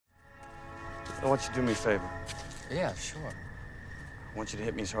I want you to do me a favor. Yeah, sure. I want you to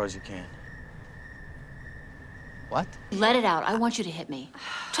hit me as hard as you can. What? Let it out. I want you to hit me.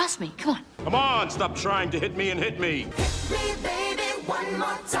 Trust me. Come on. Come on, stop trying to hit me and hit me. Hit me, baby, one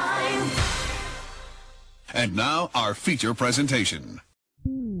more time. And now, our feature presentation.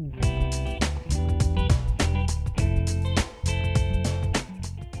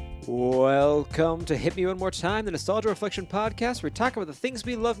 Welcome to Hit Me One More Time, the Nostalgia Reflection Podcast, where we talk about the things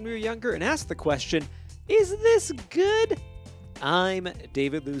we loved when we were younger and ask the question, is this good? I'm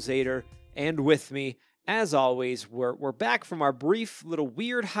David Luzader, and with me, as always, we're back from our brief little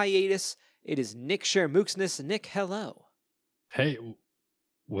weird hiatus. It is Nick Shermooksness. Nick, hello. Hey,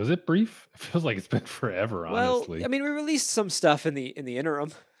 was it brief? It feels like it's been forever, honestly. Well, I mean, we released some stuff in the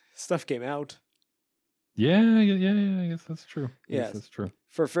interim. Stuff came out. Yeah, I guess that's true. Yes, that's true.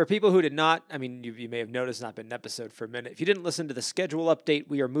 For people who did not, I mean, you may have noticed, not been an episode for a minute. If you didn't listen to the schedule update,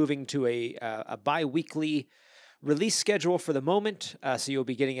 we are moving to a bi-weekly release schedule for the moment. So you'll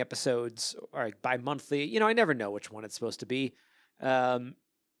be getting episodes or bi-monthly. You know, I never know which one it's supposed to be.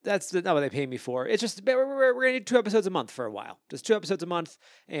 That's not what they pay me for. It's just we're going to do 2 episodes a month for a while. Just 2 episodes a month,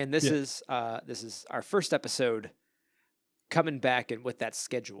 and this is our first episode coming back and with that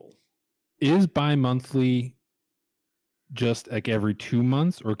schedule. Is bi-monthly just like every 2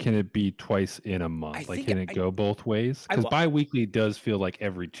 months, or can it be twice in a month? Like, can it go both ways? Because bi-weekly does feel like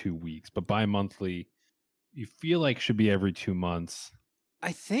every 2 weeks, but bi-monthly, you feel like should be every 2 months.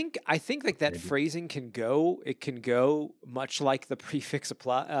 I think like that phrasing can go. It can go much like the prefix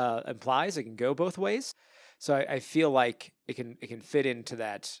implies. It can go both ways. So I feel like it can fit into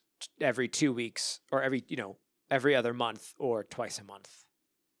that every 2 weeks or every other month or twice a month.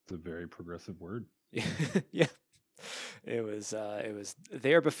 It's a very progressive word. Yeah. It was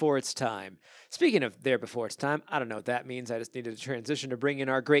there before its time. Speaking of there before its time, I don't know what that means. I just needed to transition to bring in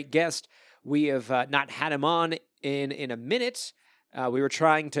our great guest. We have not had him on in a minute. We were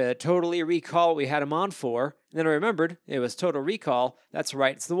trying to totally recall what we had him on for, and then I remembered it was Total Recall. That's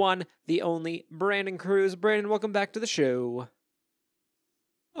right, it's the one, the only Brandon Cruz. Brandon, welcome back to the show.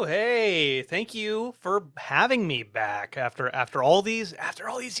 Oh, hey! Thank you for having me back after all these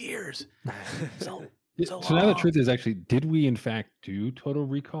years. So now the truth is, actually, did we in fact do Total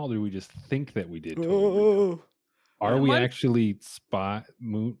Recall, or did we just think that we did Total Recall? Are we actually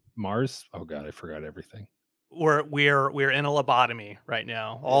Mars? Oh God, I forgot everything. We're in a lobotomy right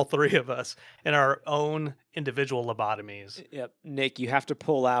now, all 3 of us, in our own individual lobotomies. Yep, Nick, you have to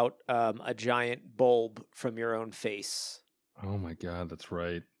pull out a giant bulb from your own face. Oh my God, that's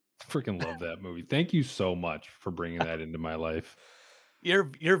right. I freaking love that movie. Thank you so much for bringing that into my life.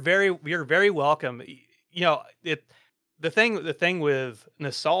 You're very welcome. You know, the thing with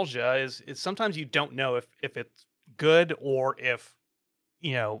nostalgia is sometimes you don't know if it's good or if,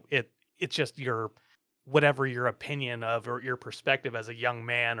 you know, it's just whatever your opinion of or your perspective as a young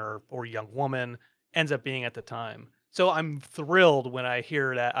man or young woman ends up being at the time. So I'm thrilled when I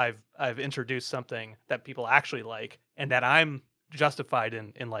hear that I've introduced something that people actually like and that I'm justified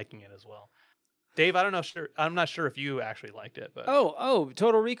in liking it as well. Dave, I'm not sure if you actually liked it, but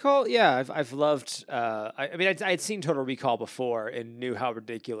Total Recall, yeah, I've loved. I had seen Total Recall before and knew how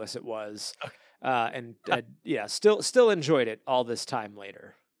ridiculous it was, okay. Still enjoyed it all this time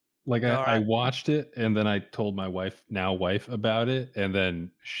later. Like I watched it, and then I told my wife about it, and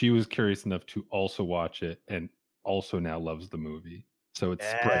then she was curious enough to also watch it, and also now loves the movie. So it's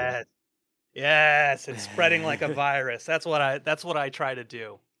spreading. Yes, it's spreading like a virus. That's what I try to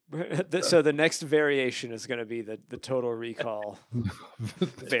do. So the next variation is going to be the Total Recall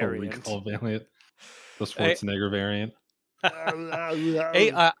variant. Total Recall variant. The Schwarzenegger variant.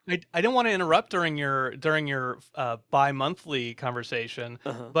 Hey, I didn't want to interrupt during your bi-monthly conversation,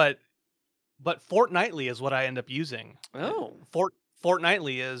 but fortnightly is what I end up using. Oh,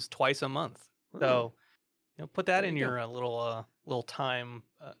 fortnightly is twice a month. So, put that in your little time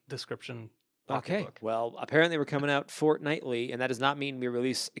description. Okay. Well, apparently we're coming out fortnightly, and that does not mean we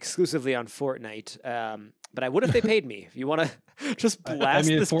release exclusively on Fortnite. But I would if they paid me. If you want to just blast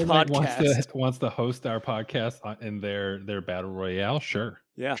this Fortnite podcast. wants to host our podcast in their battle royale, sure.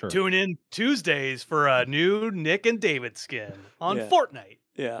 Yeah. Sure. Tune in Tuesdays for a new Nick and David skin on Fortnite.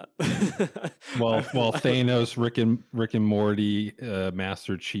 Yeah. Well, Thanos, Rick and Morty,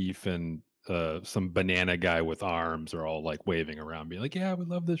 Master Chief, and some banana guy with arms are all like waving around, being like, "Yeah, we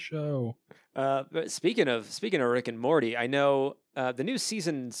love this show." But speaking of Rick and Morty, I know the new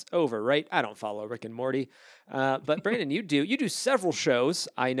season's over, right? I don't follow Rick and Morty, but Brandon, you do several shows.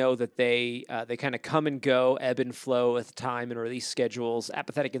 I know that they kind of come and go, ebb and flow with time and release schedules.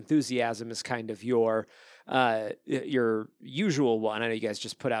 Apathetic Enthusiasm is kind of your your usual one. I know you guys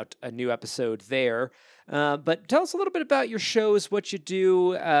just put out a new episode there. But tell us a little bit about your shows, what you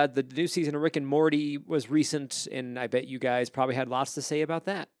do. The new season of Rick and Morty was recent, and I bet you guys probably had lots to say about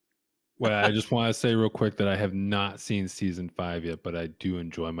that. Well, I just want to say real quick that I have not seen season 5 yet, but I do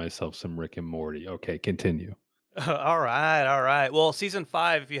enjoy myself some Rick and Morty. Okay, continue. All right. Well, season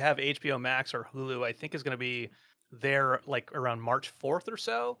 5, if you have HBO Max or Hulu, I think is going to be there like around March 4th or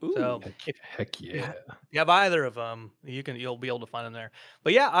so. Ooh, so heck yeah. If you have either of them, you'll be able to find them there.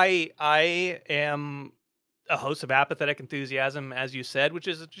 But yeah, I am a host of Apathetic Enthusiasm, as you said, which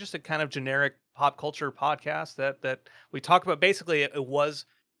is just a kind of generic pop culture podcast that we talk about. Basically,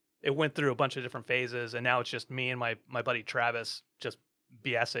 it went through a bunch of different phases, and now it's just me and my buddy Travis just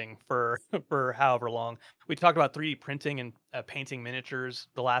BSing for however long. We talked about 3D printing and painting miniatures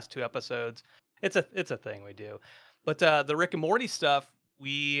the last 2 episodes. It's a thing we do. But the Rick and Morty stuff,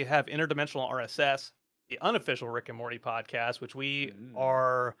 we have Interdimensional RSS, the unofficial Rick and Morty podcast, which we've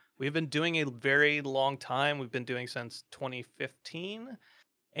been doing a very long time. We've been doing since 2015.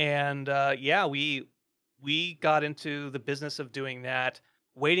 And we got into the business of doing that,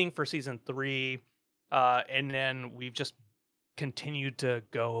 waiting for season 3, and then we've just continued to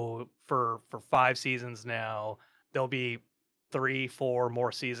go for 5 seasons now. There'll be 3-4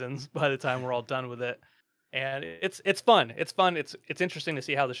 more seasons by the time we're all done with it, and it's fun. It's interesting to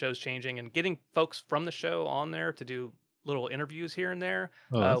see how the show's changing and getting folks from the show on there to do little interviews here and there.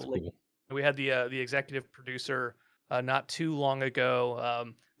 Oh, that's cool. We had the executive producer not too long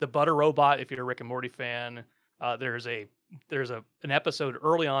ago, the Butter Robot. If you're a Rick and Morty fan, there's an episode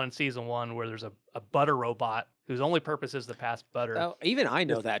early on in season 1 where there's a butter robot whose only purpose is to pass butter. Oh, even I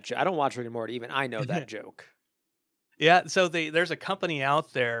know that joke. I don't watch Rick and Morty. Even I know that joke. Yeah, so there's a company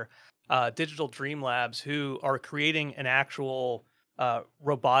out there, Digital Dream Labs, who are creating an actual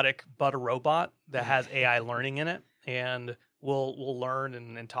robotic butter robot that has AI learning in it, and will learn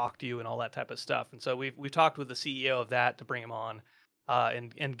and talk to you and all that type of stuff. And so we've talked with the CEO of that to bring him on.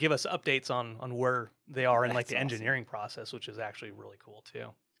 And give us updates on where they are in like the engineering process, which is actually really cool too.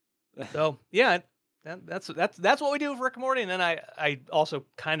 So yeah, that's what we do with Rick and Morty. And then I also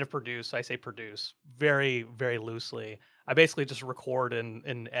kind of produce. I say produce very, very loosely. I basically just record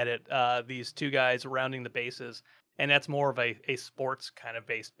and edit these 2 guys rounding the bases, and that's more of a sports kind of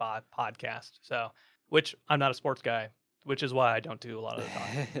based podcast. So, which I'm not a sports guy, which is why I don't do a lot of the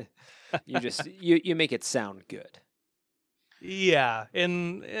talking. you make it sound good. Yeah,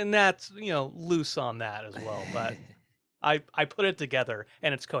 and that's loose on that as well, but I put it together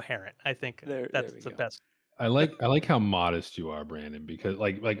and it's coherent. I think that's the best. I like how modest you are, Brandon, because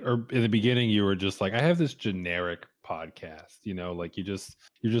like in the beginning you were just like, I have this generic podcast, like you're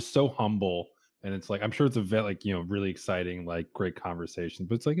just so humble, and it's like, I'm sure it's a really exciting, like great conversation,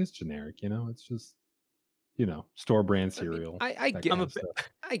 but it's like, it's generic, it's just store brand cereal. I get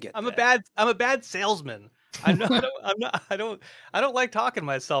I'm a bad salesman. I don't like talking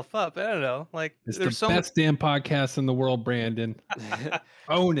myself up. I don't know. Like, it's the best damn podcast in the world, Brandon.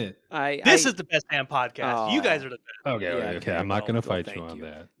 Own it. This is the best damn podcast. Oh. You guys are the best. Okay. I'm not going to fight you on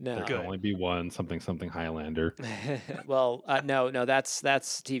that. No, there can only be one something Highlander. Well, no, that's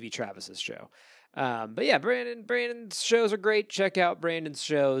TV Travis's show. But yeah, Brandon's shows are great. Check out Brandon's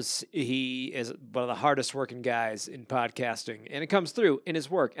shows. He is one of the hardest working guys in podcasting, and it comes through in his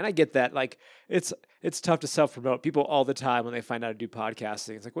work. And I get that. Like, it's tough to self-promote. People all the time when they find out to do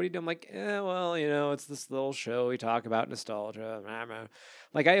podcasting, it's like, what do you do? I'm like, well, it's this little show we talk about nostalgia.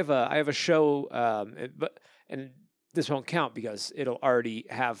 Like, I have a show, and this won't count because it'll already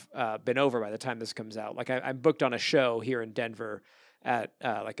have been over by the time this comes out. Like, I'm booked on a show here in Denver at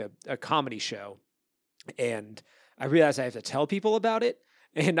like a comedy show, and I realize I have to tell people about it,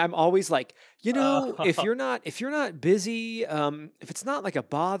 and I'm always like, if you're not busy, if it's not like a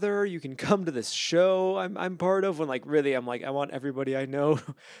bother, you can come to this show I'm part of, when like really I'm like, I want everybody I know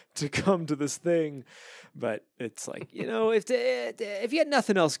to come to this thing. But it's like, if you had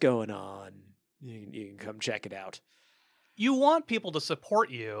nothing else going on, you can come check it out. You want people to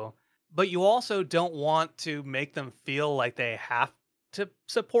support you, but you also don't want to make them feel like they have to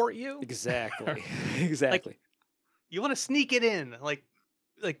support you. Exactly. Like, you want to sneak it in, like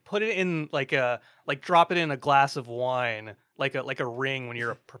put it in like drop it in a glass of wine, like a ring when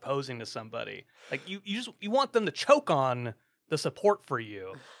you're proposing to somebody. Like you want them to choke on the support for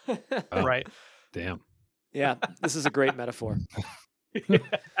you. Right? Damn. Yeah, this is a great metaphor.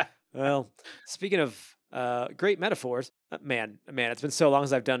 Well, speaking of great metaphors, man, it's been so long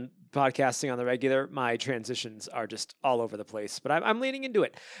since I've done podcasting on the regular. My transitions are just all over the place, but I'm leaning into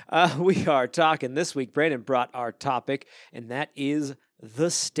it. We are talking this week. Brandon brought our topic, and that is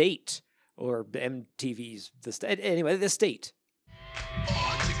the state. or MTV's The State. Anyway, The State.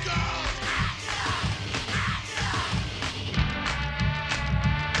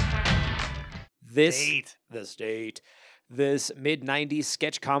 The State. This mid-90s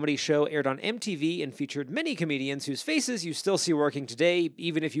sketch comedy show aired on MTV and featured many comedians whose faces you still see working today,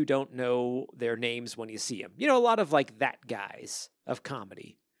 even if you don't know their names when you see them. You know, a lot of like that guys of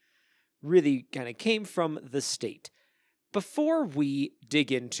comedy really kind of came from The State. Before we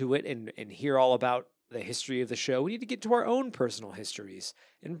dig into it and hear all about the history of the show, we need to get to our own personal histories.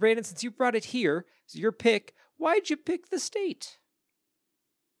 And Brandon, since you brought it here, it's your pick. Why'd you pick The State?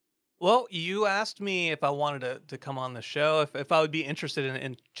 Well, you asked me if I wanted to come on the show, if I would be interested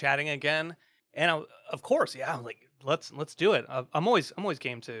in chatting again, and of course, yeah, I'm like, let's do it. I'm always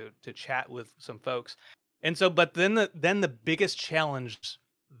game to chat with some folks, and so, but then the biggest challenge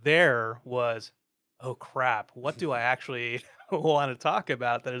there was, oh crap, what do I actually want to talk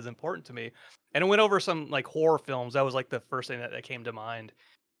about that is important to me? And I went over some like horror films. That was like the first thing that came to mind,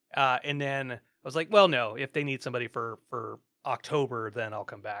 and then I was like, well, no, if they need somebody for October, then I'll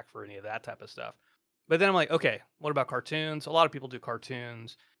come back for any of that type of stuff. But then I'm like, okay, what about cartoons? A lot of people do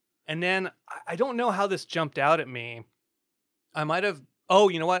cartoons. And then I don't know how this jumped out at me. I might have, oh,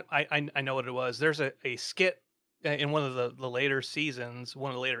 you know what? I know what it was. There's a skit in one of the later seasons, one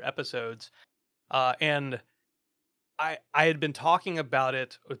of the later episodes. And I had been talking about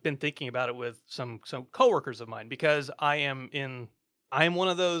it, been thinking about it with some coworkers of mine, because I am one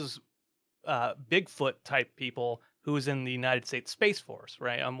of those Bigfoot type people who is in the United States Space Force,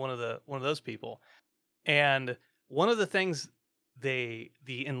 right? I'm one of those people. And one of the things the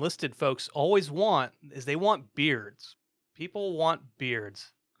enlisted folks always want is they want beards. People want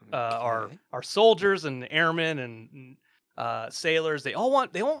beards. Okay. Our soldiers and airmen and sailors, they all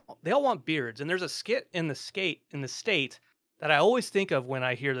want beards. And there's a skit in the state that I always think of when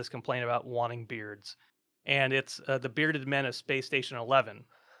I hear this complaint about wanting beards. And it's the Bearded Men of Space Station 11.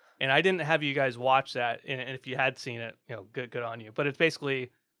 And I didn't have you guys watch that, and if you had seen it, you know, good on you. But it's basically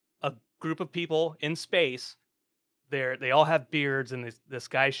a group of people in space. They all have beards, and this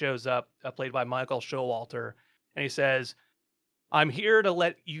guy shows up, played by Michael Showalter, and he says, "I'm here to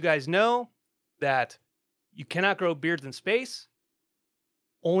let you guys know that you cannot grow beards in space.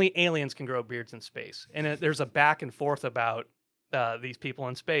 Only aliens can grow beards in space." And there's a back and forth about these people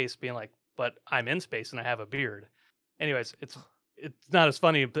in space being like, "But I'm in space and I have a beard." Anyways, it's not as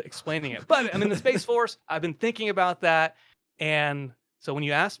funny explaining it, but I'm in the Space Force. I've been thinking about that. And so when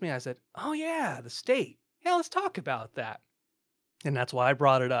you asked me, I said, oh yeah, The State. Yeah, let's talk about that. And that's why I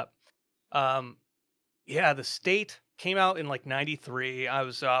brought it up. Yeah, The State came out in like 93. I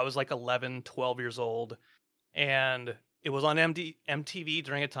was like 11, 12 years old. And it was on MTV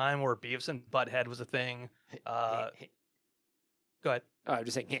during a time where Beavis and Butthead was a thing. Go ahead. Oh, I'm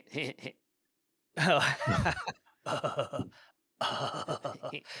just saying.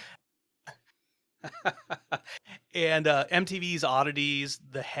 And MTV's Oddities,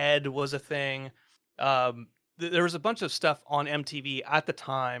 The Head was a thing. There was a bunch of stuff on MTV at the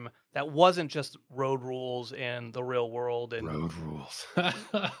time that wasn't just Road Rules and The Real World and Road Rules.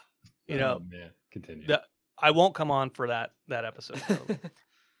 You know, oh, man. Continue. I won't come on for that episode.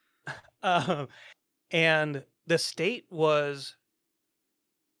 And The State was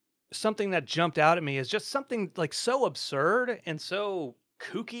something that jumped out at me as just something like so absurd and so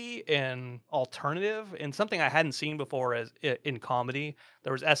kooky and alternative, and something I hadn't seen before as in comedy.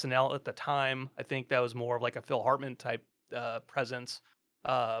 There was SNL at the time. I think that was more of like a Phil Hartman type presence.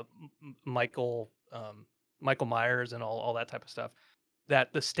 Michael Myers and all that type of stuff.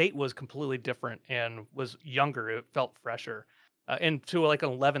 That The State was completely different and was younger. It felt fresher. And to like an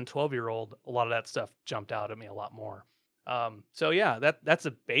 11, 12-year-old, a lot of that stuff jumped out at me a lot more. So yeah, that's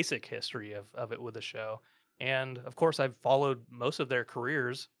a basic history of it with the show. And of course I've followed most of their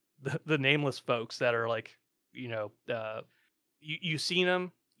careers, the nameless folks that are like, you know, you've seen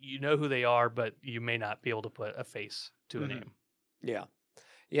them, you know who they are, but you may not be able to put a face to a name. Yeah.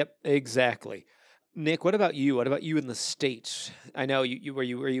 Yep, exactly. Nick, what about you? What about you in The State? I know were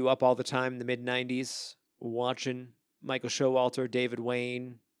you up all the time in the mid 90s watching Michael Showalter, David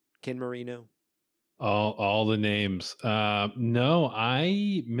Wayne, Ken Marino? All the names. No,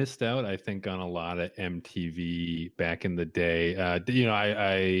 I missed out, I think, on a lot of MTV back in the day. You know,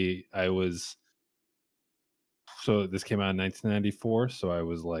 I was, so this came out in 1994, so I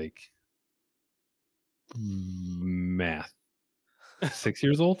was like, math, 6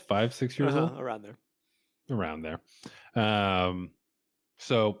 years old, 6 years old, around there.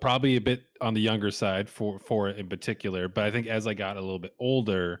 So probably a bit on the younger side for it in particular. But I think as I got a little bit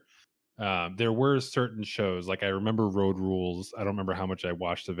older, There were certain shows, like I remember Road Rules. I don't remember how much I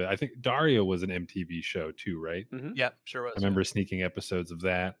watched of it. I think Daria was an MTV show too, right? Mm-hmm. Yeah, sure was. I remember sneaking episodes of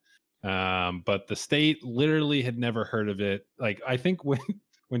that. But the State, literally had never heard of it. Like, I think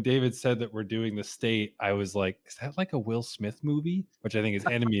when David said that we're doing the State, I was like, is that like a Will Smith movie? Which I think is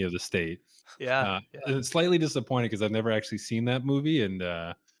Enemy of the State. Yeah. Slightly disappointed because I've never actually seen that movie. And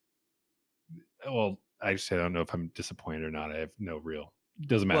well, I don't know if I'm disappointed or not. I have no real,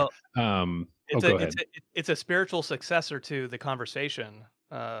 doesn't matter. Well, go ahead. It's a spiritual successor to The Conversation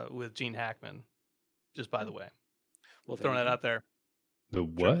with Gene Hackman, just by the way. Well, throwing that out there. The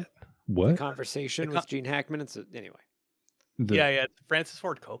what? The Conversation with Gene Hackman. Anyway. Yeah. Francis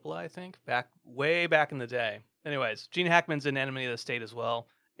Ford Coppola, I think, way back in the day. Anyways, Gene Hackman's in Enemy of the State as well.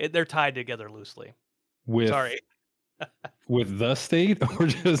 They're tied together loosely. Sorry. With the State or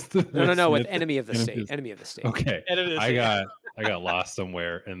just no, with Enemy of the State. Enemy of the State. Okay. I got lost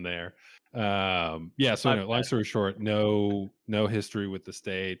somewhere in there. So long story short, no history with the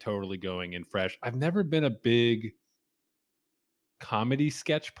State, totally going in fresh. I've never been a big comedy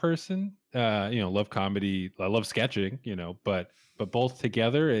sketch person. Love comedy, I love sketching, but both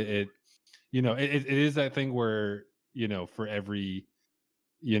together, it is that thing where, for every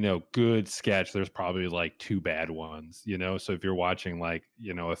good sketch, there's probably like two bad ones, so if you're watching like,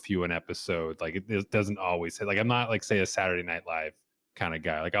 a few an episode, like it doesn't always hit. Like, I'm not like, say, a Saturday Night Live kind of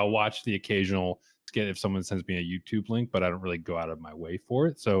guy. Like, I'll watch the occasional skit if someone sends me a YouTube link, but I don't really go out of my way for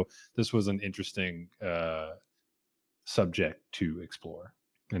it. So this was an interesting subject to explore.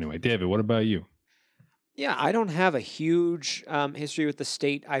 Anyway, David, what about you? Yeah, I don't have a huge history with the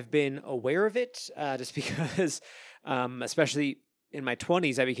State. I've been aware of it just because, especially in my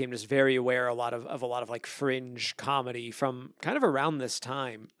 20s, I became just very aware of a lot of like fringe comedy from kind of around this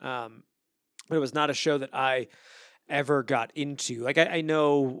time. But it was not a show that I ever got into. Like, I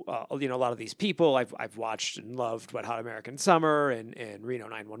know, a lot of these people. I've watched and loved Wet Hot American Summer and Reno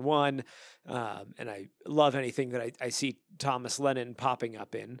 911. And I love anything that I see Thomas Lennon popping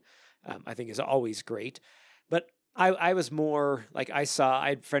up in. I think is always great. But I was more like, I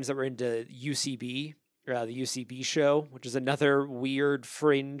had friends that were into UCB, the UCB show, which is another weird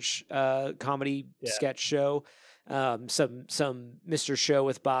fringe comedy sketch show. Some Mr. Show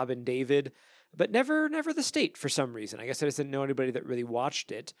with Bob and David, but never the State for some reason. I guess I just didn't know anybody that really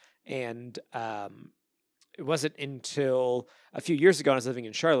watched it. And it wasn't until a few years ago when I was living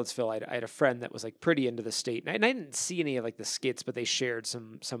in Charlottesville, I had a friend that was like pretty into the State. And I didn't see any of like the skits, but they shared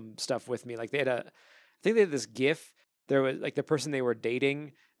some stuff with me. Like, I think they had this GIF. There was like the person they were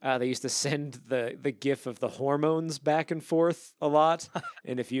dating. They used to send the GIF of the hormones back and forth a lot.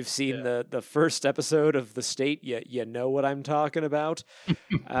 And if you've seen the first episode of the State, you know what I'm talking about.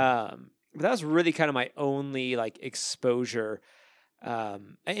 But that was really kind of my only like exposure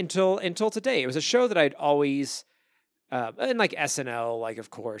until today. It was a show that I'd always and like SNL, like, of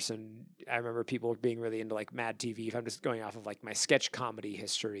course, and I remember people being really into like Mad TV, if I'm just going off of like my sketch comedy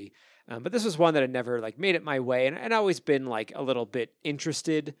history. But this was one that had never like made it my way, and I'd always been like a little bit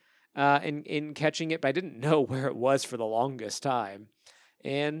interested in catching it, but I didn't know where it was for the longest time.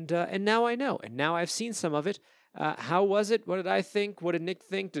 And now I know, and now I've seen some of it. How was it? What did I think? What did Nick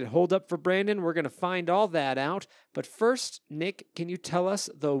think? Did it hold up for Brandon? We're going to find all that out. But first, Nick, can you tell us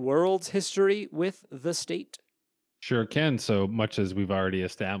the world's history with the State? Sure can. So much as we've already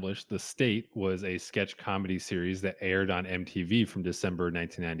established, The State was a sketch comedy series that aired on MTV from December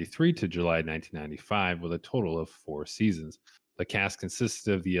 1993 to July 1995 with a total of 4 seasons. The cast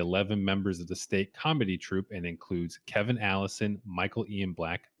consisted of the 11 members of the State comedy troupe and includes Kevin Allison, Michael Ian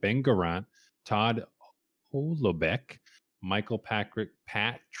Black, Ben Garant, Todd Holobeck, Michael Patrick,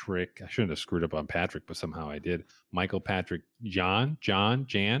 I shouldn't have screwed up on Patrick, but somehow I did. Michael Patrick, Jan, I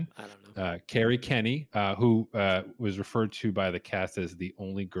don't know. Carrie Kenny, who was referred to by the cast as the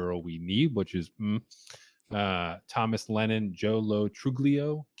only girl we need, which is Thomas Lennon, Joe Lo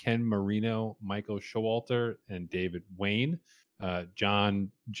Truglio, Ken Marino, Michael Showalter, and David Wayne. John,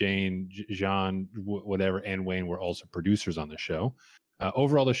 Jane, Jean, whatever, and Wayne were also producers on the show.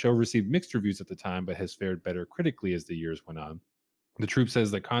 Overall, the show received mixed reviews at the time, but has fared better critically as the years went on. The troupe says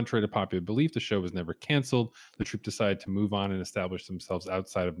that contrary to popular belief, the show was never canceled. The troupe decided to move on and establish themselves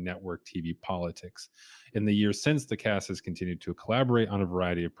outside of network TV politics. In the years since, the cast has continued to collaborate on a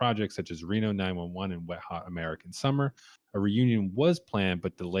variety of projects such as Reno 911 and Wet Hot American Summer. A reunion was planned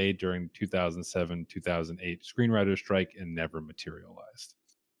but delayed during 2007-2008 screenwriter strike and never materialized.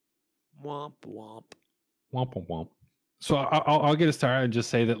 Womp womp. Womp womp womp. So I'll get us started and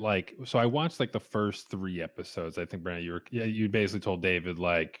just say that, like, so I watched like the first 3 episodes. I think, Brandon, you basically told David,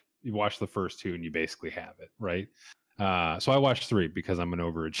 like, you watch the first 2 and you basically have it, right? So I watched 3 because I'm an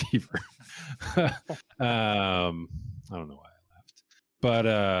overachiever. I don't know why I laughed, but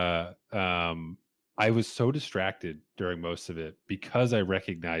I was so distracted during most of it because I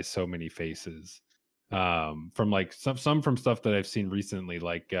recognized so many faces from like some from stuff that I've seen recently.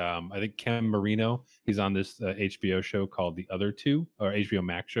 Like I think Ken Marino, he's on this HBO show called The Other Two, or HBO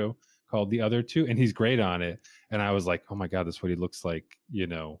Max show called The Other Two, and he's great on it. And I was like, oh my God, that's what he looks like,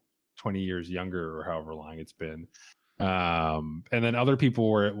 20 years younger or however long it's been. And then other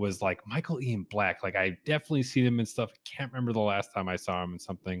people where it was like Michael Ian Black, like I definitely seen him in stuff. I can't remember the last time I saw him in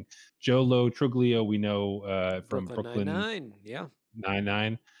something. Jolo Truglio, we know from Brooklyn Nine-Nine, yeah,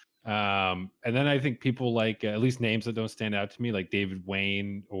 Nine-Nine. And then I think people like at least names that don't stand out to me, like David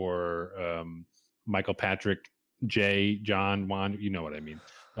Wayne or Michael Patrick, John Juan, you know what I mean.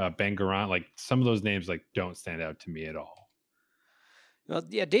 Ben Garant, like some of those names like don't stand out to me at all. Well,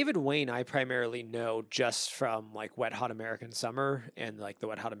 yeah, David Wayne I primarily know just from like Wet Hot American Summer and like the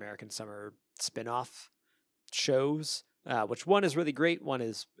Wet Hot American Summer spin-off shows, which one is really great, one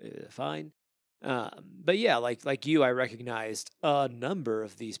is fine. But yeah, like you, I recognized a number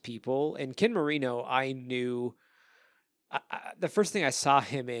of these people. And Ken Marino, I knew the first thing I saw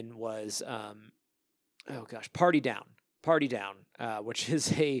him in was, Party Down, which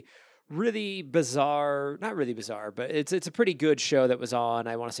is a really bizarre, not really bizarre, but it's a pretty good show that was on,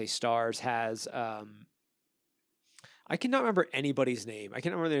 I want to say Stars has, I cannot remember anybody's name. I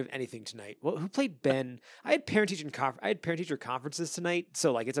cannot remember anything tonight. Well, who played Ben? I had parent teacher conferences tonight,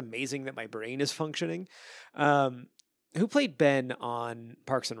 so like it's amazing that my brain is functioning. Who played Ben on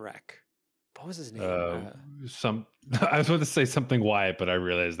Parks and Rec? What was his name? I was about to say something Wyatt, but I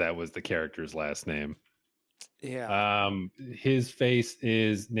realized that was the character's last name. Yeah. His face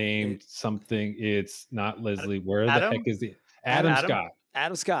is named something. It's not Leslie. Where the heck is the Adam Scott?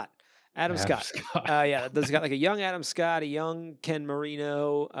 Adam Scott. Yeah, there's got like a young Adam Scott, a young Ken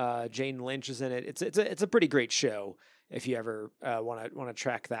Marino. Jane Lynch is in it. It's a pretty great show if you ever want to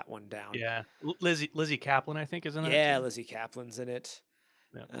track that one down. Yeah, Lizzie Kaplan I think is in it. Yeah, Lizzie Kaplan's in it.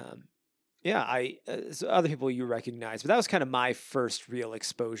 Yeah. So other people you recognize, but that was kind of my first real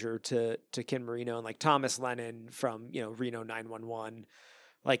exposure to Ken Marino, and like Thomas Lennon from Reno 911.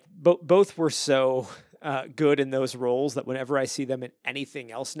 Like both were so good in those roles that whenever I see them in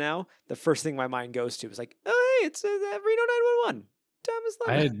anything else now, the first thing my mind goes to is like, oh hey, it's Reno 911. Thomas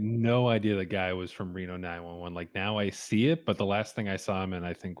Lennon. I had no idea the guy was from Reno 911. Like now I see it, but the last thing I saw him in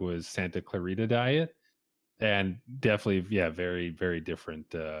I think was Santa Clarita Diet, and definitely very very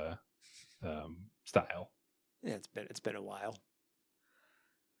different style. Yeah, it's been a while.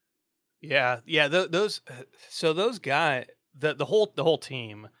 Yeah. Those guys, the whole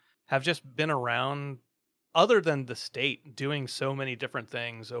team have just been around, other than the state, doing so many different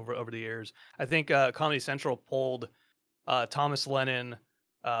things over the years. I think Comedy Central pulled Thomas Lennon,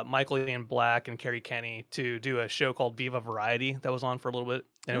 Michael Ian Black, and Kerry Kenny to do a show called Viva Variety that was on for a little bit,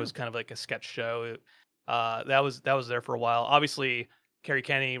 and it was kind of like a sketch show. That was there for a while. Obviously, Kerry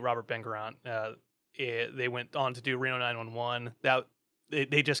Kenny, Robert Ben Garant, they went on to do Reno 911. That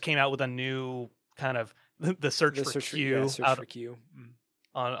they just came out with a new kind of the Search for Q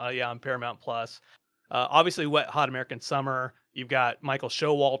on Paramount Plus. Obviously, Wet Hot American Summer. You've got Michael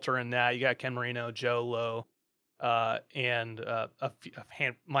Showalter in that. You got Ken Marino, Joe Lowe, and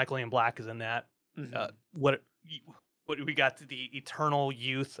Michael Ian Black is in that. Mm-hmm. What we got to the eternal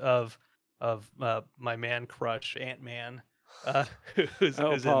youth of my man crush Ant-Man. Who's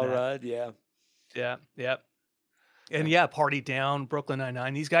Paul Rudd, yeah. And Party Down, Brooklyn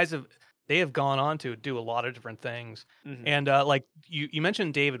Nine-Nine. These guys have gone on to do a lot of different things. Mm-hmm. And like you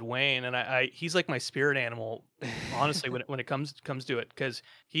mentioned David Wayne, and he's like my spirit animal, honestly, when it comes to it, because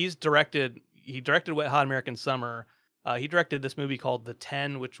he directed Wet Hot American Summer. He directed this movie called The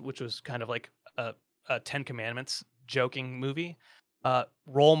 10, which was kind of like a 10 Commandments joking movie.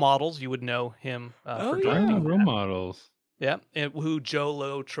 Role Models, you would know him for directing Role Models. Yeah, and who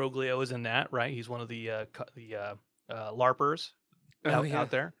Jolo Truglio is in that, right? He's one of the LARPers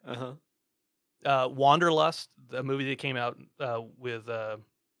out there. Wanderlust, the movie that came out with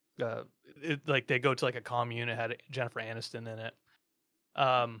like they go to like a commune. It had Jennifer Aniston in it.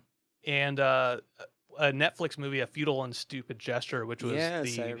 And a Netflix movie, A Futile and Stupid Gesture, which was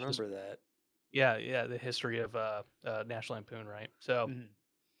I remember that. Yeah, the history of National Lampoon, right? So,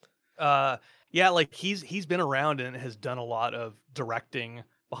 like he's been around and has done a lot of directing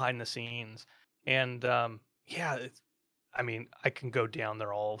behind the scenes, and I can go down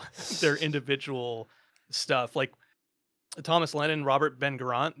their individual stuff. Like Thomas Lennon, Robert Ben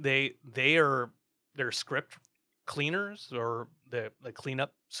Garant, they're script cleaners or the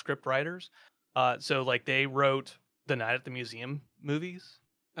cleanup script writers. So like they wrote the Night at the Museum movies.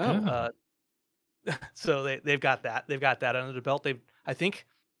 Oh, So they've got that. They've got that under the belt. I think,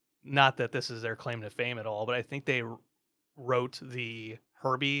 not that this is their claim to fame at all, but I think they wrote the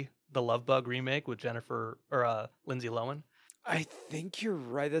Herbie the Love Bug remake with Jennifer or Lindsay Lohan. I think you're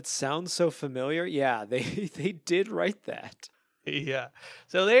right. That sounds so familiar. Yeah, they did write that. Yeah,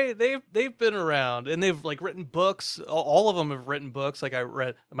 so they've been around, and they've like written books. All of them have written books. Like I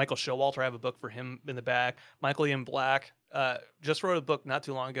read Michael Showalter. I have a book for him in the back. Michael Ian Black just wrote a book not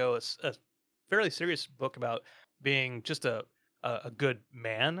too long ago. A fairly serious book about being just a good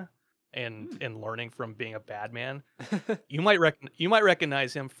man and learning from being a bad man. You might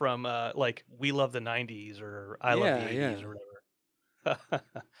recognize him from like We Love the 90s or I Love the 80s or whatever.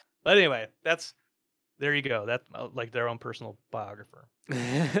 But anyway, there you go. That's like their own personal biographer.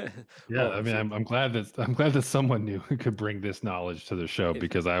 Yeah, I mean, I'm glad that someone new could bring this knowledge to the show,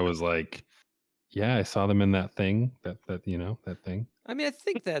 because I was like, yeah, I saw them in that thing, that thing. I mean, I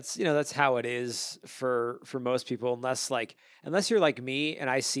think that's how it is for most people, unless you're like me and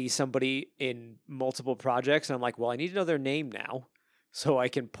I see somebody in multiple projects and I'm like, well, I need to know their name now so I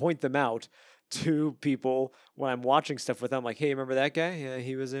can point them out to people when I'm watching stuff with them. Like, hey, remember that guy? Yeah,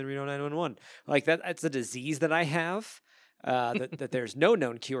 he was in Reno 911. Like that's a disease that I have that there's no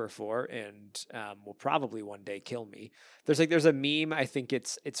known cure for, and will probably one day kill me. There's a meme. I think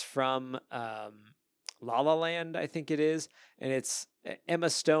it's from La La Land, I think it is, and it's Emma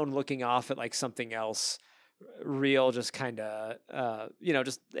Stone looking off at like something else real, just kind of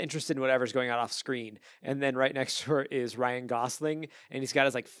just interested in whatever's going on off screen, and then right next to her is Ryan Gosling, and he's got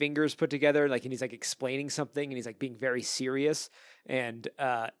his like fingers put together, like, and he's like explaining something, and he's like being very serious, and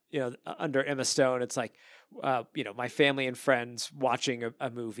under Emma Stone it's like my family and friends watching a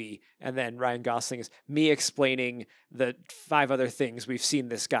movie, and then Ryan Gosling is me explaining the 5 other things we've seen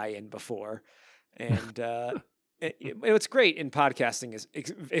this guy in before. And what's great in podcasting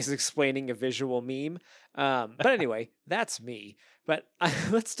is explaining a visual meme. But anyway, that's me. But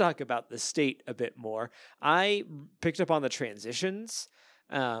let's talk about the state a bit more. I picked up on the transitions.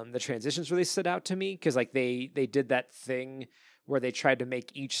 The transitions really stood out to me because like they did that thing where they tried to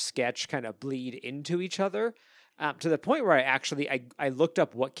make each sketch kind of bleed into each other, to the point where I looked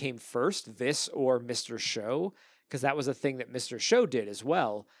up what came first, this or Mr. Show, because that was a thing that Mr. Show did as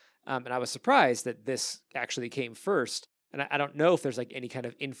well. And I was surprised that this actually came first. And I don't know if there's like any kind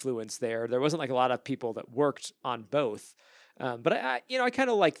of influence there. There wasn't like a lot of people that worked on both. But I kind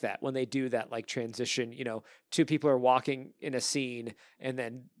of like that when they do that like transition, 2 people are walking in a scene and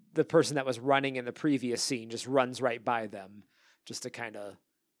then the person that was running in the previous scene just runs right by them just to kind of,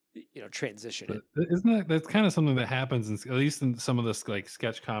 transition it. Isn't that's kind of something that happens at least in some of the like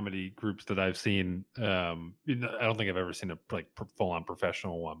sketch comedy groups that I've seen. I don't think I've ever seen a like full on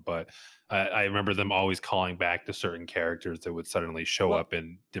professional one, but I remember them always calling back to certain characters that would suddenly show up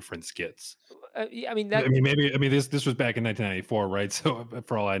in different skits. This was back in 1994, right? So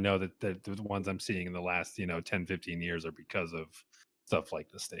for all I know, that the ones I'm seeing in the last 10, 15 years are because of stuff like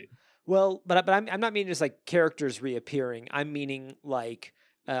The State. Well, but I'm not meaning just like characters reappearing. I'm meaning like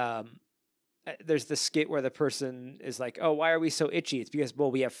there's the skit where the person is like, oh, why are we so itchy? It's because,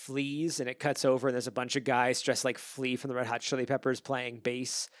 well, we have fleas, and it cuts over and there's a bunch of guys dressed like Flea from the Red Hot Chili Peppers playing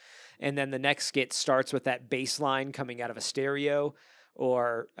bass. And then the next skit starts with that bass line coming out of a stereo.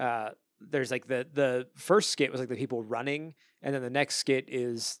 Or there's like the first skit was like the people running, and then the next skit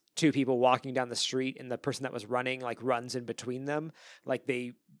is 2 people walking down the street, and the person that was running like runs in between them. Like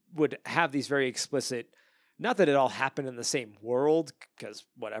they would have these very explicit, not that it all happened in the same world, because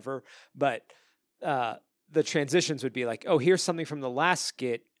whatever, but the transitions would be like, oh, here's something from the last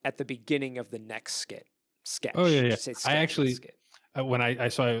skit at the beginning of the next sketch. Oh, yeah. I actually, when I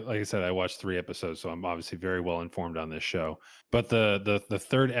saw, like I said, I watched 3 episodes, so I'm obviously very well informed on this show. But the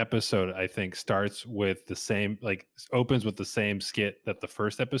 3rd episode, I think, starts with the same, like opens with the same skit that the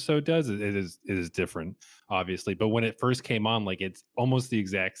first episode does. It is different, obviously. But when it first came on, like it's almost the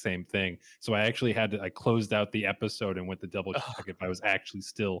exact same thing. So I actually I closed out the episode and went to double check if I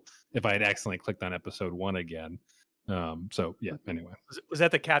had accidentally clicked on episode 1 again. So yeah. Anyway, was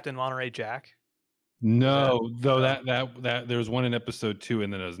that the Captain Monterey Jack? No, though that there was one in episode 2,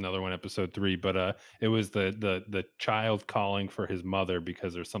 and then there was another one episode 3. But it was the child calling for his mother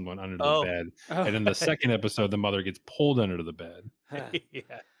because there's someone under the bed, and in the second episode, the mother gets pulled under the bed.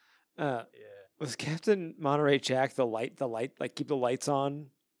 Yeah. Was Captain Monterey Jack the light, like keep the lights on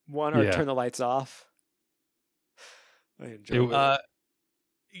one or turn the lights off? I enjoy it.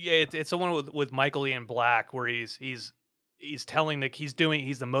 Yeah, it's the one with Michael Ian Black where he's telling he's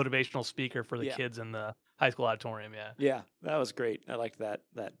the motivational speaker for the kids in the high school auditorium. Yeah, that was great. I liked that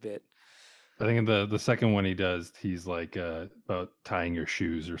bit. I think in the second one he does, he's like about tying your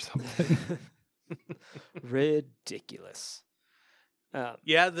shoes or something. Ridiculous.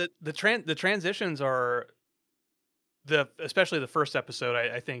 Yeah, the transitions are especially the first episode.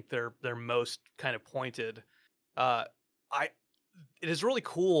 I think they're most kind of pointed. It is really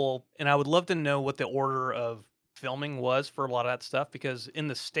cool, and I would love to know what the order of filming was for a lot of that stuff, because in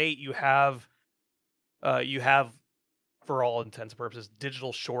the state you have for all intents and purposes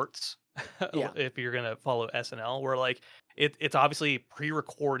digital shorts. Yeah. If you're gonna follow SNL, where like it's obviously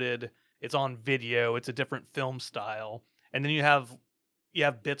pre-recorded, it's on video, it's a different film style, and then you have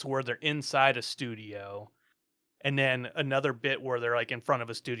bits where they're inside a studio, and then another bit where they're like in front of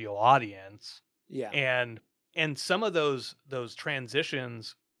a studio audience. Yeah. And some of those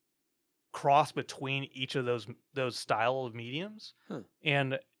transitions cross between each of those style of mediums.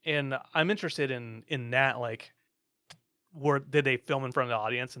 And I'm interested in that, like, where did they film in front of the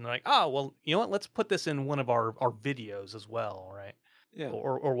audience and they're like, oh well, you know what, let's put this in one of our videos as well, right? Yeah.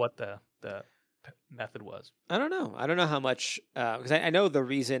 Or what the method was. I don't know how much, because I know the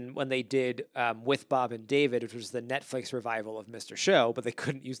reason when they did With Bob and David, which was the Netflix revival of Mr. Show, but they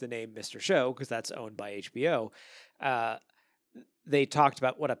couldn't use the name Mr. Show because that's owned by HBO. They talked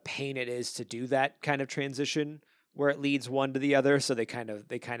about what a pain it is to do that kind of transition where it leads one to the other, so they kind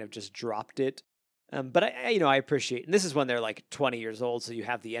of just dropped it. But I appreciate, and this is when they're like 20 years old, so you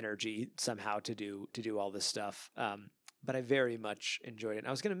have the energy somehow to do all this stuff. But I very much enjoyed it. And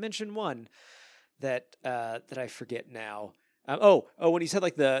I was going to mention one that I forget now. When he said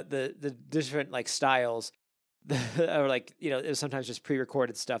like the different like styles, or like, it was sometimes just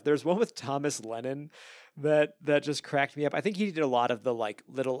pre-recorded stuff. There's one with Thomas Lennon that just cracked me up. I think he did a lot of the like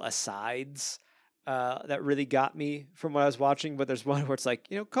little asides that really got me from what I was watching. But there's one where it's like,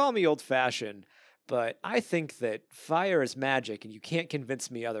 call me old-fashioned, but I think that fire is magic and you can't convince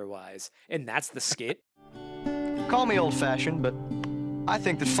me otherwise. And that's the skit. Call me old-fashioned, but I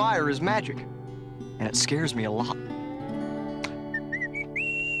think that fire is magic, and it scares me a lot.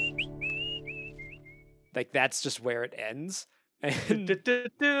 Like, that's just where it ends. And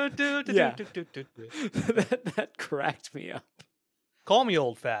that cracked me up. Call me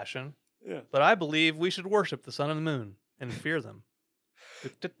old-fashioned, but I believe we should worship the sun and the moon and fear them.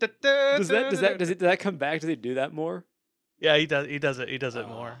 Does that come back? Does he do that more? Yeah, he does. He does it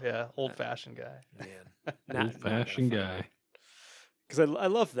more. Yeah, old-fashioned guy. Man, old-fashioned guy. Because I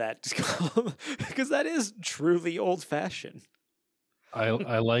love that. Because that is truly old-fashioned. I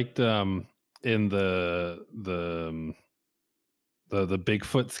liked in the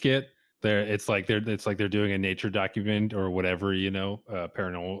Bigfoot skit there. It's like they're doing a nature document or whatever,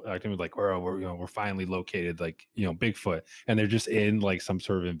 paranormal activity. Like, we're finally located, like, Bigfoot, and they're just in like some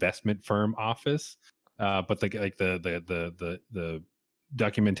sort of investment firm office. But the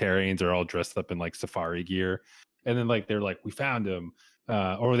documentarians are all dressed up in like safari gear, and then like they're like, we found him,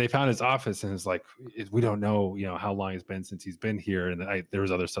 or they found his office, and it's like, we don't know, how long it's been since he's been here. And there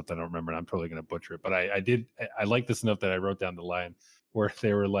was other stuff that I don't remember, and I'm totally gonna butcher it, but I like this enough that I wrote down the line where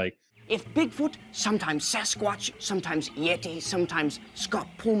they were like, if Bigfoot, sometimes Sasquatch, sometimes Yeti, sometimes Scott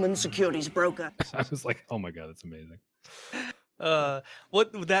Pullman, securities broker. I was like, oh my god, that's amazing.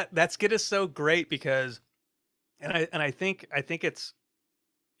 That skit is so great because, and I think it's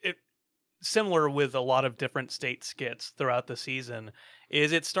similar with a lot of different state skits throughout the season.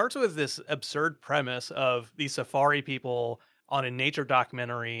 Is it starts with this absurd premise of these safari people on a nature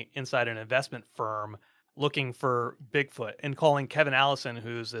documentary inside an investment firm looking for Bigfoot, and calling Kevin Allison,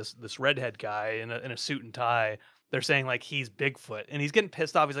 who's this redhead guy in a suit and tie. They're saying like he's Bigfoot, and he's getting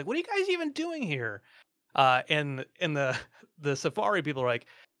pissed off. He's like, "What are you guys even doing here?" And the safari people are like,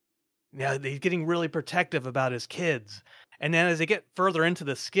 yeah, he's getting really protective about his kids. And then as they get further into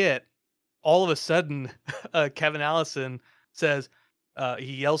the skit, all of a sudden, Kevin Allison says,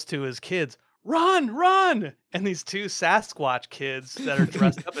 he yells to his kids, "Run, run!" And these two Sasquatch kids that are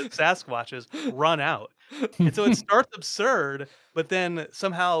dressed up as Sasquatches run out. And so it starts absurd, but then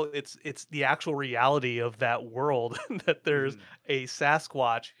somehow it's the actual reality of that world that there's a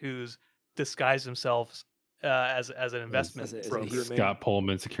Sasquatch who's disguised himself as an investment broker. Scott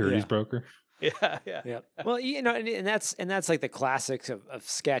Pullman, securities broker. Yeah. Well, and that's like the classics of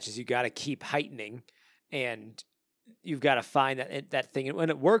sketches. You got to keep heightening, and you've got to find that thing. And when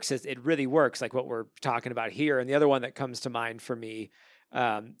it works, it really works, like what we're talking about here. And the other one that comes to mind for me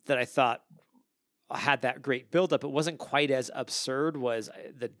that I thought had that great buildup, it wasn't quite as absurd, was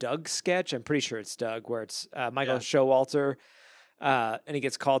the Doug sketch. I'm pretty sure it's Doug, where it's Michael Showalter. And he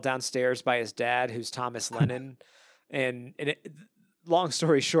gets called downstairs by his dad, who's Thomas Lennon. and long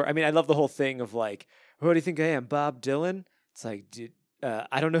story short, I mean, I love the whole thing of like, who do you think I am, Bob Dylan? It's like, dude,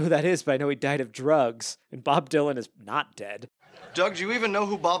 I don't know who that is, but I know he died of drugs, and Bob Dylan is not dead. Doug, do you even know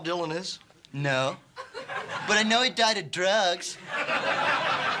who Bob Dylan is? No. But I know he died of drugs.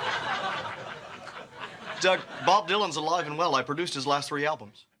 Doug, Bob Dylan's alive and well. I produced his last 3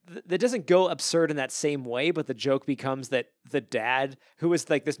 albums. That doesn't go absurd in that same way, but the joke becomes that the dad, who is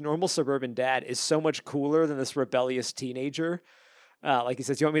like this normal suburban dad, is so much cooler than this rebellious teenager. Like he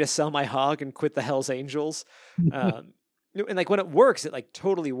says, "You want me to sell my hog and quit the Hells Angels?" And like when it works, it like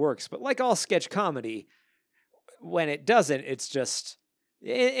totally works. But like all sketch comedy, when it doesn't, it's just,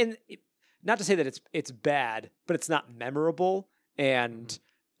 and not to say that it's bad, but it's not memorable. And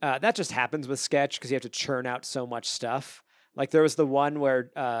that just happens with sketch because you have to churn out so much stuff. Like there was the one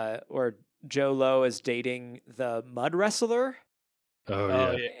where Joe Lowe is dating the mud wrestler.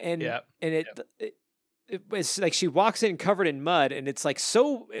 Oh yeah. And it was like she walks in covered in mud, and it's like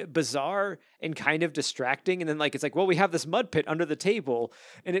so bizarre and kind of distracting. And then like it's like, well, we have this mud pit under the table,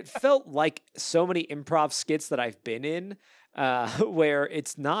 and it felt like so many improv skits that I've been in, where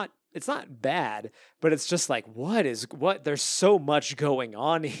it's not bad, but it's just like, what? There's so much going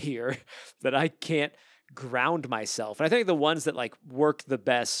on here that I can't ground myself. And I think the ones that like work the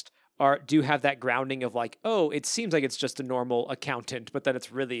best do have that grounding of like, oh, it seems like it's just a normal accountant, but then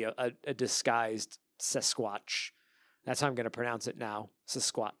it's really a disguised Sasquatch. That's how I'm going to pronounce it now.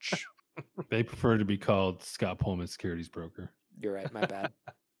 Sasquatch. They prefer to be called Scott Pullman Securities Broker. You're right. My bad.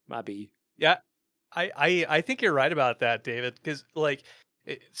 My B. Yeah. I think you're right about that, David, because like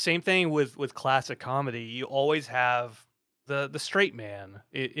same thing with classic comedy. You always have the straight man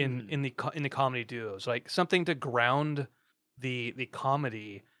in the comedy duos, like something to ground the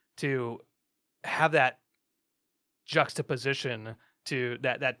comedy, to have that juxtaposition to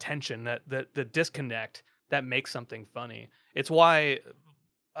that tension, that the disconnect that makes something funny. It's why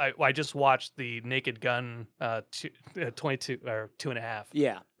I just watched the Naked Gun 22 or 2.5.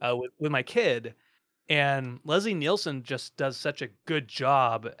 Yeah. With my kid, and Leslie Nielsen just does such a good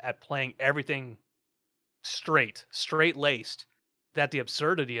job at playing everything straight laced, that the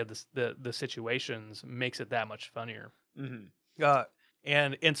absurdity of the situations makes it that much funnier. Mm-hmm.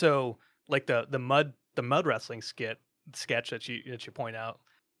 And so like the mud wrestling sketch that you point out,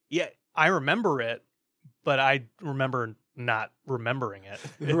 yeah, I remember it, but I remember not remembering it.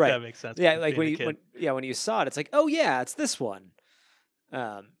 If right. That makes sense. Yeah, like when you saw it, it's like, oh yeah, it's this one.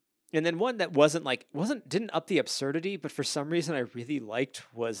 And then one that didn't up the absurdity, but for some reason I really liked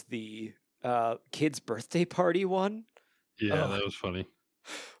was the kid's birthday party one. Yeah, that was funny.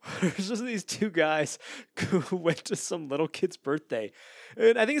 There's just these 2 guys who went to some little kid's birthday,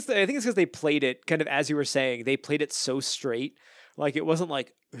 and I think it's because they played it kind of, as you were saying, they played it so straight. Like it wasn't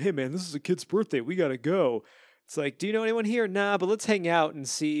like, hey man, this is a kid's birthday, we gotta go. It's like, do you know anyone here? Nah, but let's hang out and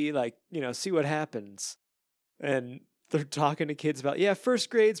see what happens. And they're talking to kids about, yeah, first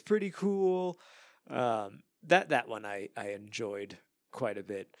grade's pretty cool. That one I enjoyed quite a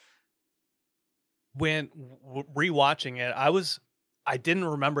bit. When rewatching it, I didn't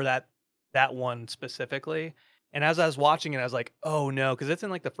remember that one specifically, and as I was watching it, I was like, oh no, because it's in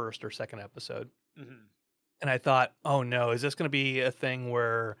like the first or second episode. Mm-hmm. And I thought, oh no, is this going to be a thing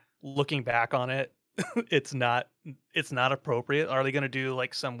where looking back on it, it's not appropriate? Are they going to do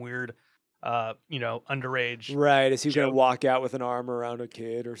like some weird underage, right? Is he going to walk out with an arm around a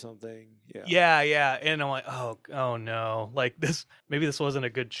kid or something? Yeah. And I'm like, oh no, like maybe this wasn't a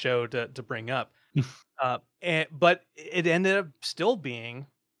good show to bring up. But it ended up still being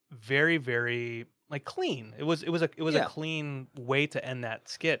very, very like clean. It was a clean way to end that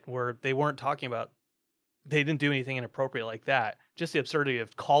skit, where they weren't talking about, they didn't do anything inappropriate like that. Just the absurdity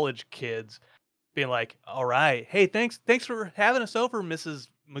of college kids being like, all right, hey, thanks for having us over, Mrs.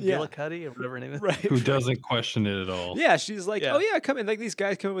 McGillicuddy, or whatever her name is. Right. Who doesn't question it at all. Yeah, she's like, oh yeah, come in. Like these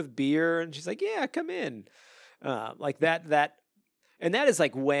guys come in with beer, and she's like, yeah, come in. Like that. And that is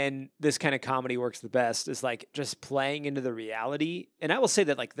like when this kind of comedy works the best, is like just playing into the reality. And I will say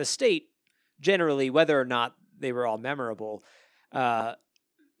that like The State, generally, whether or not they were all memorable,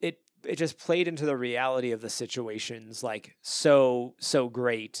 it just played into the reality of the situations like so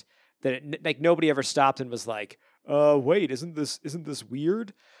great that like nobody ever stopped and was like, wait, isn't this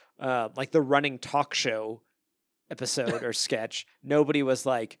weird? Like the running talk show episode or sketch, nobody was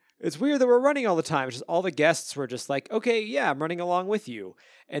like, it's weird that we're running all the time. It's just all the guests were just like, okay, yeah, I'm running along with you.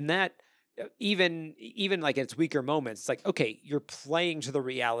 And that even like in its weaker moments, it's like, okay, you're playing to the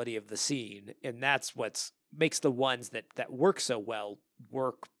reality of the scene, and that's what makes the ones that work so well.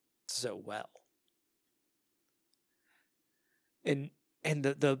 And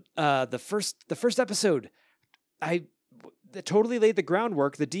the first episode, that totally laid the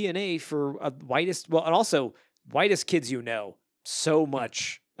groundwork, the DNA for whitest kids you know. so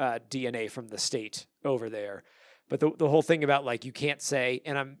much DNA from the state over there. But the whole thing about like you can't say,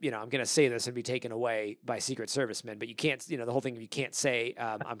 and I'm going to say this and be taken away by Secret Servicemen, but you can't, the whole thing you can't say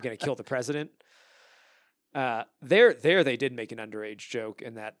I'm going to kill the president. There they did make an underage joke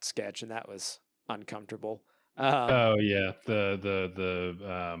in that sketch, and that was uncomfortable. Oh yeah, the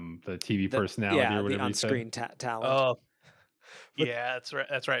TV personality or whatever the on-screen talent. Oh, yeah,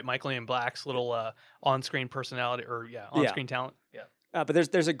 that's right. Michael Ian Black's little on-screen personality, or on-screen talent. Yeah.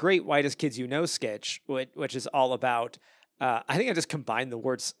 But there's a great Whitest Kids You Know sketch, which is all about. I think I just combined the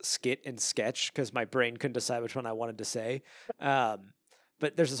words skit and sketch because my brain couldn't decide which one I wanted to say.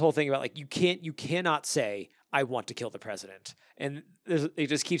 But there's this whole thing about like you cannot say I want to kill the president, and it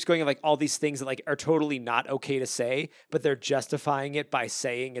just keeps going of like all these things that like are totally not okay to say, but they're justifying it by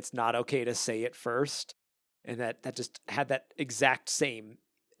saying it's not okay to say it first, and that just had that exact same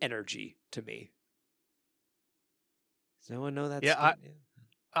energy to me. Does no one know that? Yeah,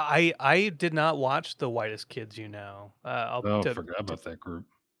 I did not watch the Whitest Kids You Know. Forgot about that group.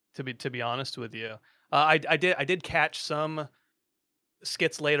 To be honest with you, I did catch some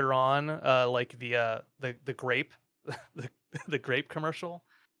skits later on, like the grape, the grape commercial,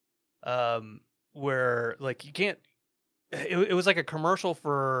 where like you can't. It was like a commercial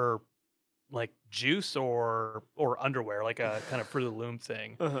for like juice or underwear, like a kind of Fruit of the Loom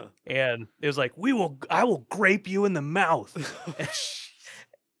thing, and it was like I will grape you in the mouth,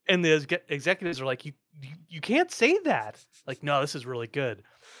 and the executives are like you can't say that. Like, no, this is really good.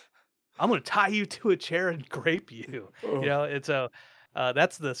 I'm gonna tie you to a chair and grape you. It's a.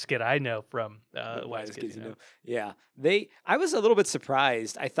 That's the skit I know from Whitest Kids You Know. Yeah, I was a little bit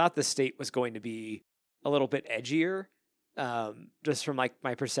surprised. I thought the state was going to be a little bit edgier, just from like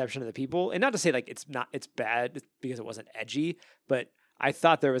my perception of the people. And not to say like it's bad because it wasn't edgy, but I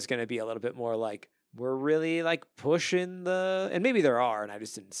thought there was going to be a little bit more like we're really like pushing and maybe there are, and I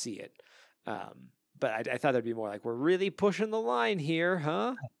just didn't see it. But I thought there'd be more like we're really pushing the line here,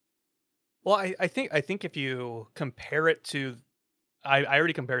 huh? Well, I think if you compare it to. I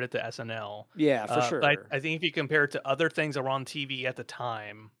already compared it to SNL. Yeah, for sure. But I think if you compare it to other things that were on TV at the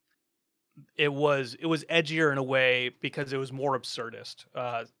time, it was edgier in a way because it was more absurdist.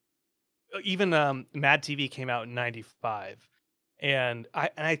 Even Mad TV came out in '95, and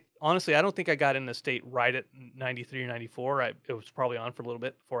I honestly I don't think I got in the state right at '93 or '94. It was probably on for a little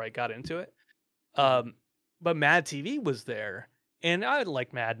bit before I got into it. But Mad TV was there, and I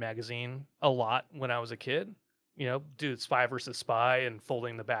liked Mad Magazine a lot when I was a kid. Spy versus Spy and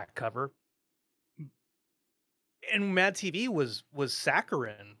folding the back cover. And Mad TV was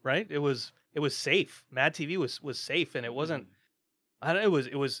saccharine, right? It was safe. Mad TV was safe, and it wasn't.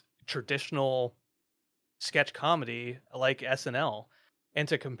 It was traditional sketch comedy like SNL, and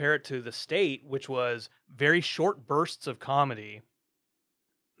to compare it to the state, which was very short bursts of comedy.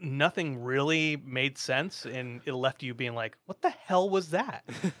 Nothing really made sense, and it left you being like, "What the hell was that?"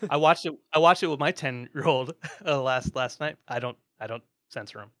 I watched it with my 10-year-old last night. I don't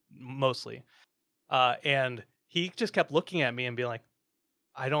censor him mostly, and he just kept looking at me and being like,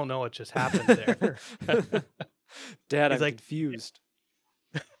 "I don't know what just happened there." Dad, I'm confused.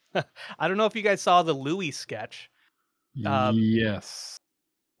 I don't know if you guys saw the Louis sketch. Yes.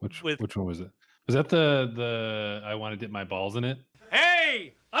 Which one was it? Was that the I want to dip my balls in it?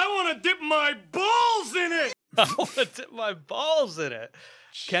 Hey, I want to dip my balls in it. I want to dip my balls in it.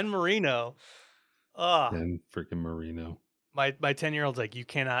 Ken Marino. Ken freaking Marino. My 10-year-old's like, you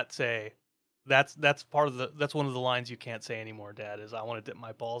cannot say that's one of the lines you can't say anymore, Dad, is I want to dip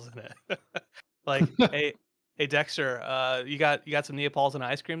my balls in it. Like, hey Dexter, you got some Neapolitan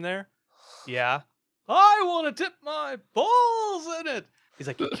ice cream there? Yeah. I want to dip my balls in it. He's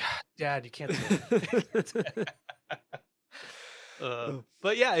like, Dad, you can't say it.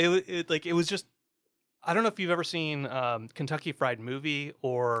 But yeah, it was just, I don't know if you've ever seen Kentucky Fried Movie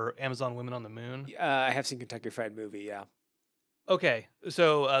or Amazon Women on the Moon. I have seen Kentucky Fried Movie, yeah. Okay,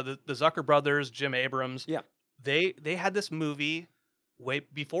 so the Zucker brothers, Jim Abrams, yeah, they had this movie way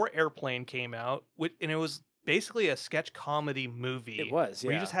before Airplane came out, and it was basically a sketch comedy movie. It was, yeah.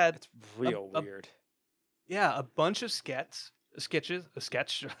 Where you just had it's real weird. Yeah, a bunch of sketches, a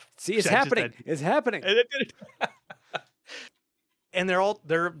sketch. See, it's happening. It's happening. And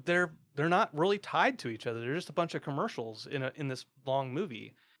they're not really tied to each other. They're just a bunch of commercials in this long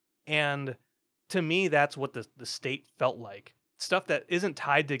movie. And to me, that's what the state felt like. Stuff that isn't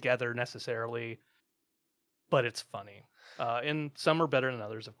tied together necessarily, but it's funny. And some are better than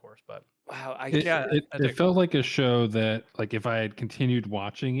others, of course. But wow, it felt like a show that, like, if I had continued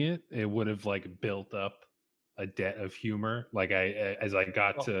watching it, it would have like built up a debt of humor. Like as I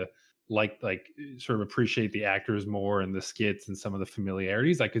got to like sort of appreciate the actors more and the skits and some of the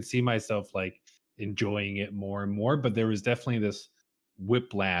familiarities. I could see myself like enjoying it more and more, but there was definitely this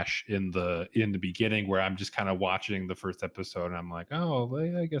whiplash in the beginning where I'm just kind of watching the first episode and I'm like, oh,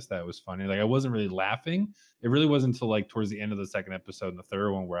 I guess that was funny. Like I wasn't really laughing. It really wasn't until like towards the end of the second episode and the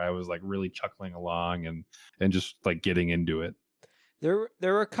third one where I was like really chuckling along and just like getting into it. There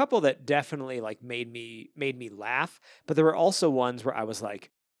were a couple that definitely like made me laugh, but there were also ones where I was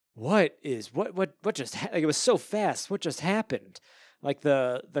like, what just like it was so fast. What just happened? Like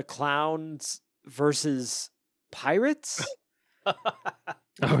the clowns versus pirates.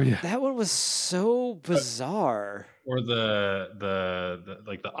 Oh yeah, that one was so bizarre. Or the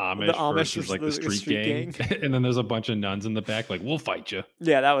like the Amish versus like the street gang. And then there's a bunch of nuns in the back like, we'll fight you.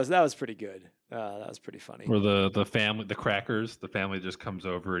 Yeah, that was pretty good. That was pretty funny. Or the family, the crackers, the family just comes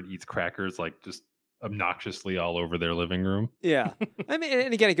over and eats crackers like just obnoxiously all over their living room. Yeah. I mean,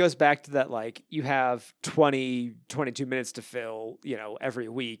 and again, it goes back to that, like you have 22 minutes to fill, every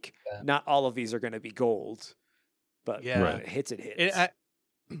week. Yeah. Not all of these are going to be gold, but yeah, when it hits, it hits.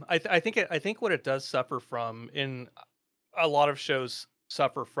 I think what it does suffer from, in a lot of shows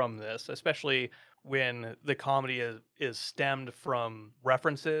suffer from this, especially when the comedy is stemmed from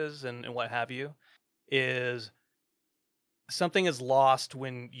references and what have you, is something is lost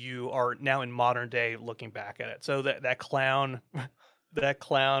when you are now in modern day looking back at it. So that clown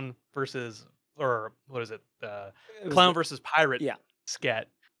versus, or what is it? Clown versus pirate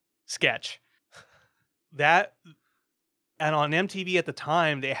sketch. That, and on MTV at the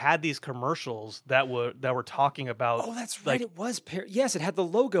time, they had these commercials that were talking about. Oh, that's right. It was yes, it had the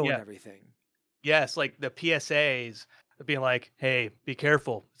logo and everything. Yes, like the PSAs being like, "Hey, be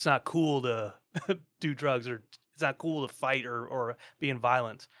careful. It's not cool to do drugs, or it's not cool to fight or be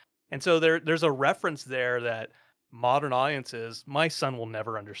violent." And so there's a reference there that modern audiences, my son will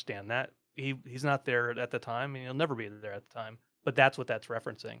never understand that. He's not there at the time, and he'll never be there at the time. But that's what that's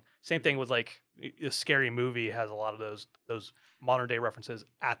referencing. Same thing with like a Scary Movie has a lot of those modern day references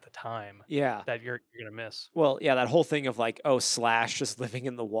at the time. Yeah, that you're gonna miss. Well, yeah, that whole thing of like, oh, Slash just living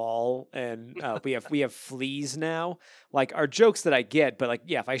in the wall, and we have fleas now. Like, are jokes that I get, but like,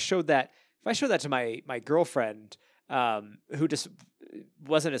 yeah, if I showed that to my girlfriend, who just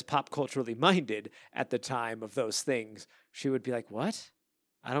wasn't as pop culturally minded at the time of those things, she would be like, "What?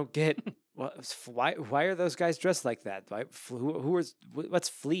 I don't get." Why are those guys dressed like that? What's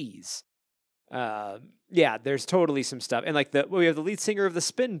fleas? Yeah, there's totally some stuff, and like we have the lead singer of the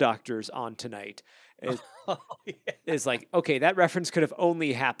Spin Doctors on tonight. Is like, okay, that reference could have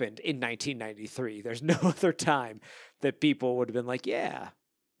only happened in 1993. There's no other time that people would have been like, yeah,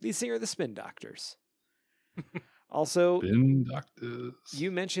 lead singer of the Spin Doctors. Also, Spin Doctors.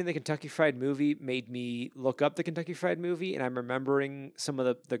 You mentioned the Kentucky Fried Movie made me look up the Kentucky Fried Movie, and I'm remembering some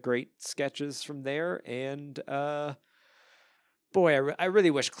of the great sketches from there. And boy, I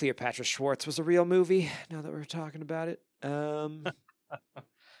really wish Cleopatra Schwartz was a real movie. Now that we're talking about it,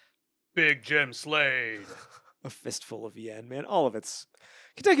 Big Jim Slade, A Fistful of Yen, man. All of it's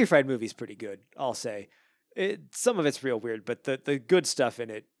Kentucky Fried Movie is pretty good. I'll say. Some of it's real weird, but the good stuff in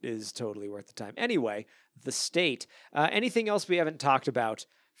it is totally worth the time. Anyway, The State. Anything else we haven't talked about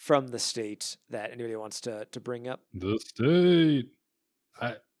from The State that anybody wants to bring up? The State.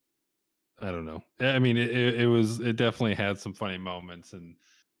 I don't know. I mean, it definitely had some funny moments, and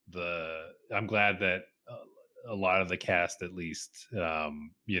I'm glad that a lot of the cast at least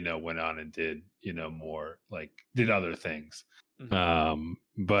went on and did more, like did other things.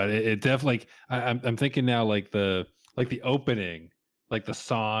 But it definitely, I'm thinking now, like the opening, like the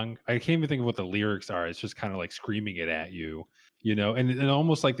song, I can't even think of what the lyrics are. It's just kind of like screaming it at you, and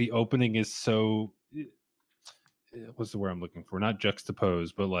almost like the opening is so, what's the word I'm looking for? Not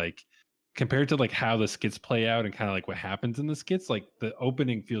juxtaposed, but like compared to like how the skits play out and kind of like what happens in the skits, like the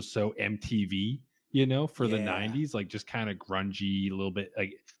opening feels so MTV, for the 90s, like just kind of grungy, a little bit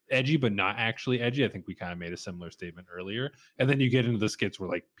like edgy, but not actually edgy. I think we kind of made a similar statement earlier. And then you get into the skits where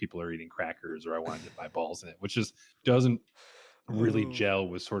like people are eating crackers, or I want to dip my balls in it, which just doesn't really gel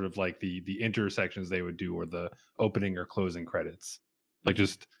with sort of like the intersections they would do, or the opening or closing credits, like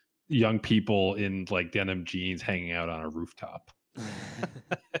just young people in like denim jeans hanging out on a rooftop.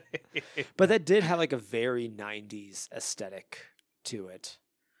 But that did have like a very 90s aesthetic to it.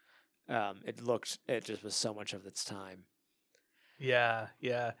 It just was so much of its time. Yeah.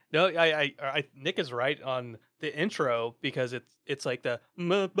 No, I Nick is right on the intro, because it's like the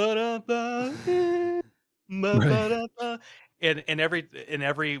And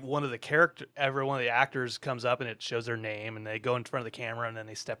every one of the actors comes up and it shows their name and they go in front of the camera and then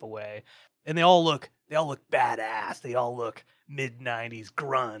they step away. And they all look badass. They all look mid-90s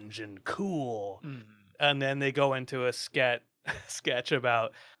grunge and cool. And then they go into a sketch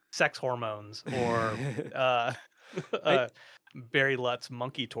about sex hormones or Barry Lutz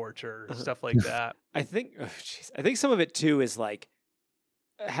monkey torture, stuff like that. I think some of it too is like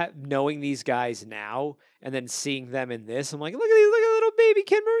knowing these guys now and then seeing them in this. I'm like, look at little baby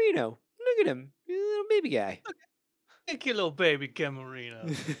Ken Marino. Look at him, he's a little baby guy. Look at little baby Ken Marino.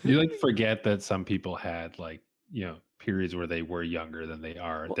 You like forget that some people had like, you know, periods where they were younger than they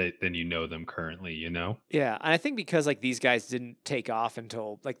are, than you know them currently, you know? Yeah, and I think because like these guys didn't take off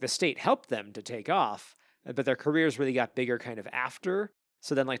until like the state helped them to take off, but their careers really got bigger kind of after.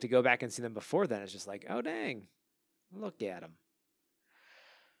 So then like to go back and see them before then, it's just like, oh dang, look at them.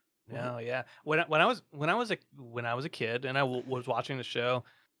 No, yeah. When I was a kid and I was watching the show,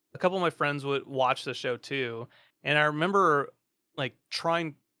 a couple of my friends would watch the show too, and I remember like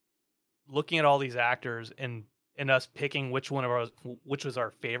looking at all these actors and us picking which was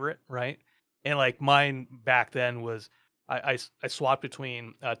our favorite, right? And like mine back then was I swapped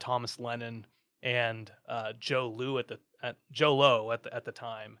between Thomas Lennon and Joe Lowe at the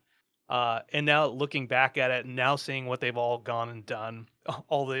time. And now looking back at it and now seeing what they've all gone and done,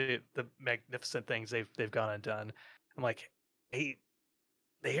 all the magnificent things they've gone and done, I'm like, hey,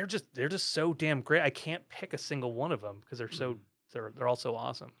 they're just so damn great. I can't pick a single one of them because they're all so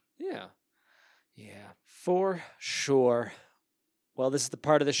awesome. Yeah. Yeah, for sure. Well, this is the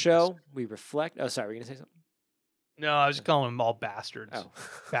part of the show we reflect. Oh, sorry, were you going to say something? No, I was just calling them all bastards. Oh.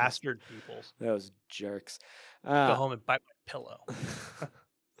 Bastard peoples. Those jerks. Go home and bite my pillow.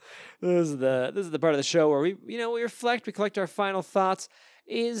 This is the part of the show where we reflect, we collect our final thoughts.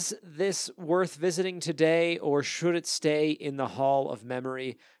 Is this worth visiting today, or should it stay in the Hall of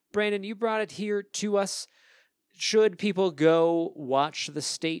Memory? Brandon, you brought it here to us. Should people go watch The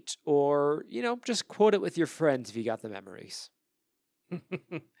State, or, just quote it with your friends if you got the memories?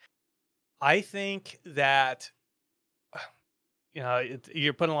 I think that,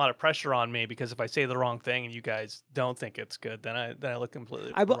 you're putting a lot of pressure on me because if I say the wrong thing and you guys don't think it's good, then I look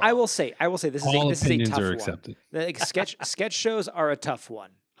completely wrong. I will say this all is a tough are one. accepted. Like sketch shows are a tough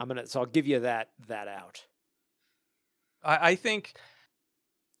one. So I'll give you that out. I think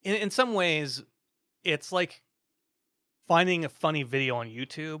in some ways it's like finding a funny video on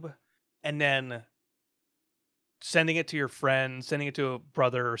YouTube and then sending it to your friend, sending it to a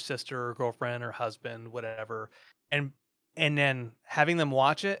brother or sister or girlfriend or husband, whatever, and then having them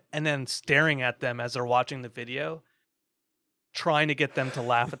watch it and then staring at them as they're watching the video, trying to get them to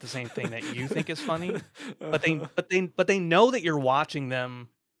laugh at the same thing that you think is funny, but they know that you're watching them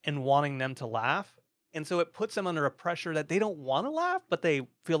and wanting them to laugh, and so it puts them under a pressure that they don't want to laugh, but they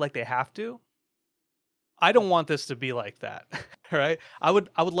feel like they have to. I don't want this to be like that, right? I would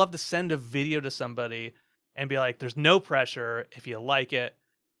love to send a video to somebody and be like, "There's no pressure. If you like it,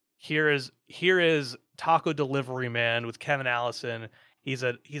 here is Taco Delivery Man with Kevin Allison. He's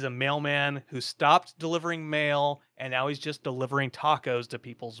a mailman who stopped delivering mail and now he's just delivering tacos to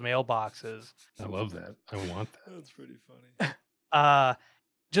people's mailboxes." I love that. I want that. That's pretty funny.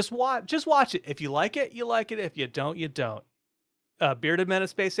 Just watch it. If you like it, you like it. If you don't, you don't. Bearded Men at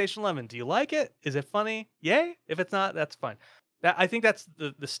Space Station 11. Do you like it? Is it funny? Yay. If it's not, that's fine. I think that's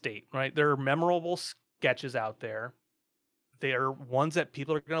the State, right? There are memorable sketches out there. There are ones that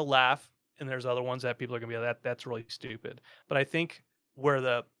people are going to laugh, and there's other ones that people are going to be like, that's really stupid. But I think where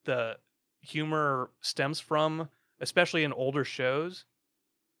the humor stems from, especially in older shows,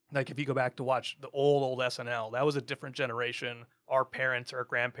 like if you go back to watch the old SNL, that was a different generation. Our parents, our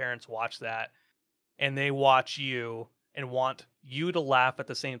grandparents watched that, and they watch you and want you to laugh at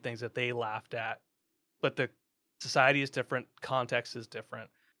the same things that they laughed at. But the society is different, context is different.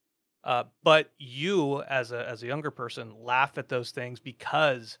 But you, as a younger person, laugh at those things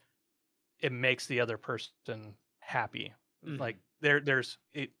because it makes the other person happy. Mm-hmm. Like there's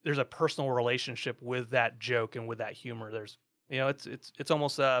a personal relationship with that joke and with that humor. There's it's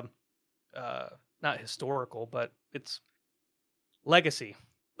almost not historical, but it's legacy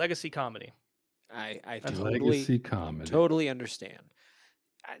comedy. I totally understand.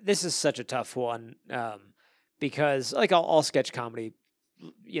 This is such a tough one because like all sketch comedy,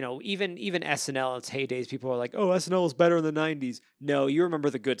 even SNL in its heydays, people are like, oh, SNL was better in the 90s. No, you remember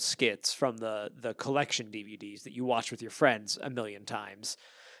the good skits from the collection DVDs that you watch with your friends a million times,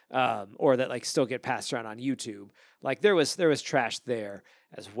 or that like still get passed around on YouTube. Like there was trash there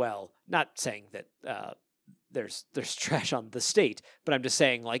as well. Not saying that there's trash on the state, but I'm just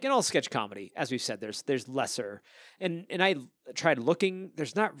saying, like, in all sketch comedy, as we've said, there's lesser, and I tried looking.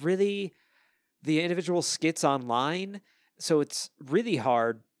 There's not really the individual skits online, so it's really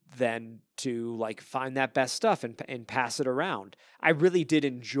hard then to like find that best stuff and pass it around. I really did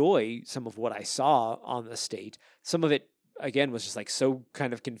enjoy some of what I saw on the state. Some of it, again, was just like so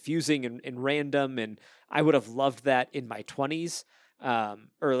kind of confusing and random, and I would have loved that in my 20s,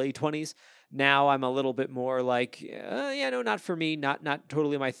 early 20s. Now I'm a little bit more like, no, not for me, not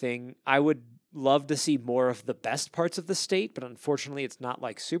totally my thing. I would love to see more of the best parts of the state, but unfortunately it's not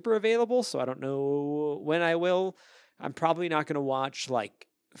like super available, so I don't know when I will. I'm probably not going to watch like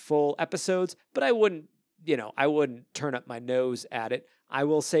full episodes, but I wouldn't turn up my nose at it. I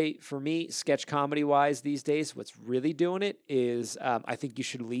will say, for me, sketch comedy wise these days, what's really doing it is I Think You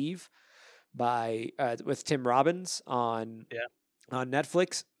Should Leave with Tim Robbins on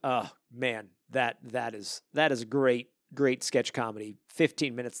Netflix. Oh man, that is a great sketch comedy,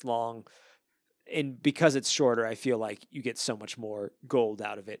 15 minutes long. And because it's shorter, I feel like you get so much more gold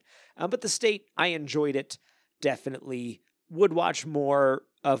out of it. But the state, I enjoyed it. Definitely would watch more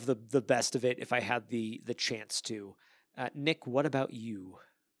of the best of it if I had the chance to. Nick, what about you?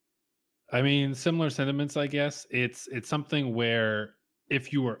 I mean, similar sentiments, I guess. It's something where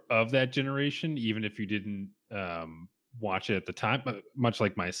if you were of that generation, even if you didn't watch it at the time, but much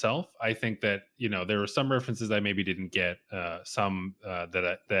like myself, I think that, there were some references I maybe didn't get, some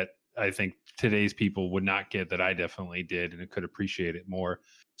that I think today's people would not get that I definitely did, and it could appreciate it more.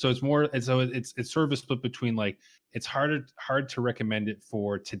 So it's more, and so it's sort of a split between like, it's hard to recommend it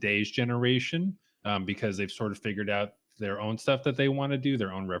for today's generation because they've sort of figured out their own stuff that they want to do,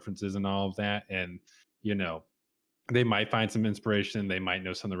 their own references and all of that. And, they might find some inspiration. They might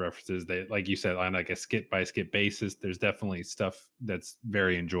know some of the references. They, like you said, on like a skit by skit basis, there's definitely stuff that's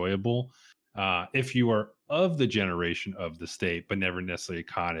very enjoyable. If you are of the generation of the state, but never necessarily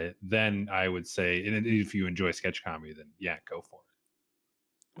caught it, then I would say, and if you enjoy sketch comedy, then yeah, go for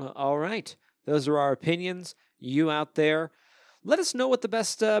it. Well, all right. Those are our opinions. You out there, let us know what the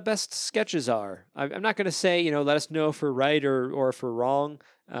best sketches are. I'm not going to say, let us know if we're right or if we're wrong,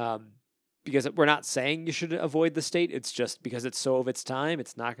 because we're not saying you should avoid the state. It's just because it's so of its time,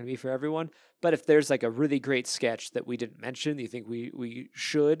 it's not going to be for everyone. But if there's like a really great sketch that we didn't mention, you think we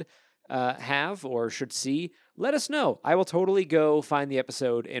should have or should see, let us know. I will totally go find the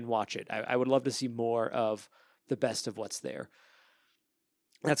episode and watch it. I would love to see more of the best of what's there.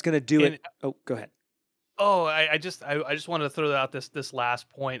 That's going to do it. Oh, go ahead. Oh, I just wanted to throw out this last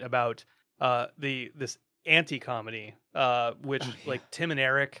point about this anti-comedy, which like Tim and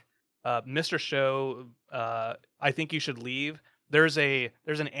Eric, Mr. Show, I Think You Should Leave. There's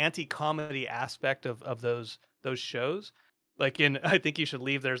an anti-comedy aspect of those shows. Like in I Think You Should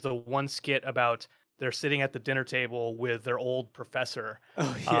Leave, there's the one skit about they're sitting at the dinner table with their old professor.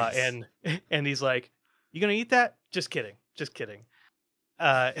 Oh, yes. And he's like, "You gonna eat that?" Just kidding.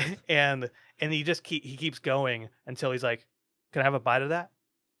 And he keeps going until he's like, "Can I have a bite of that?"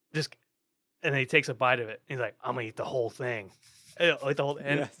 And then he takes a bite of it. And he's like, "I'm gonna eat the whole thing." Like the whole,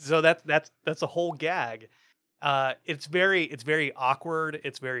 and yes. So that's a whole gag. It's very awkward.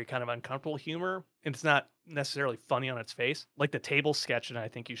 It's very kind of uncomfortable humor. It's not necessarily funny on its face. Like the table sketch, and I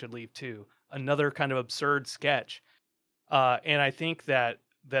Think You Should Leave too. Another kind of absurd sketch. And I think that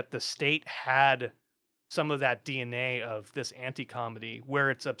the state had some of that DNA of this anti-comedy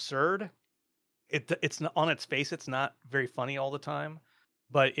where it's absurd. It's not, on its face, it's not very funny all the time.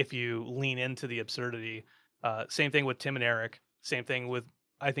 But if you lean into the absurdity, same thing with Tim and Eric. Same thing with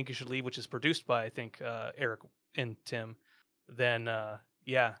I Think You Should Leave, which is produced by, I think, Eric and Tim. Then,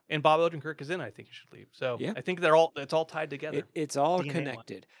 and Bob Odenkirk is in I Think You Should Leave. So yeah. I think it's all tied together. It's all DNA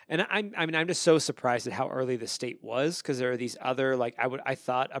connected. And I'm just so surprised at how early the state was, because there are these other, like, I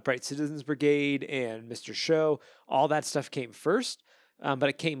thought Upright Citizens Brigade and Mr. Show, all that stuff came first, but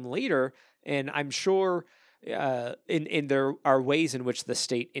it came later. And I'm sure in there are ways in which the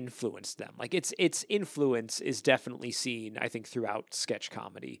state influenced them. Like its influence is definitely seen, I think, throughout sketch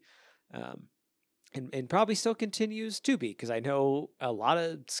comedy, and probably still continues to be, because I know a lot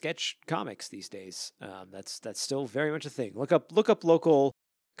of sketch comics these days. That's still very much a thing. Look up local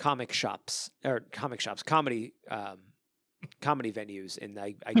comedy comedy venues, and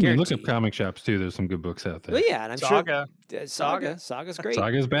I guarantee. Look up comic shops too. There's some good books out there. Well, yeah, and I'm Saga. Sure Saga's great.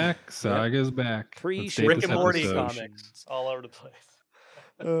 Saga's back. Saga's back. Rick and Morty comics all over the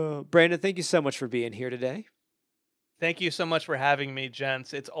place. Brandon, thank you so much for being here today. Thank you so much for having me,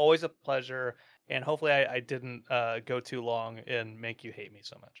 gents. It's always a pleasure. and hopefully I didn't go too long and make you hate me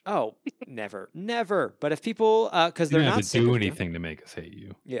so much. Oh, never. But if people, because they're not to do anything to make us hate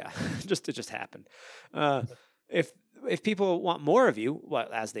you. Yeah, it just happened. If people want more of you, well,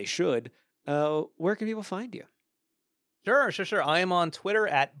 as they should, where can people find you? Sure. I am on Twitter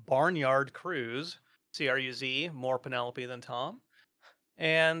at Barnyard Cruz, CRUZ, more Penelope than Tom.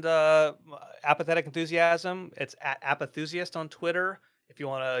 And Apathetic Enthusiasm, it's at Apathusiast on Twitter. If you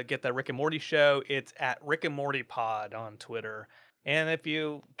want to get that Rick and Morty show, it's at Rick and Morty Pod on Twitter. And if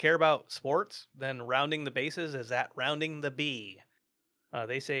you care about sports, then Rounding the Bases is at Rounding the B.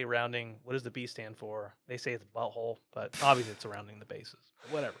 They say rounding, what does the B stand for? They say it's butthole, but obviously it's surrounding the bases.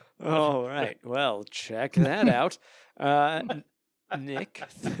 Whatever. All right. Well, check that out.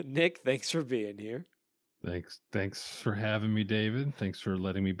 Nick, thanks for being here. Thanks for having me, David. Thanks for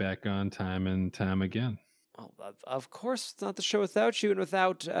letting me back on time and time again. Well, of course, it's not the show without you and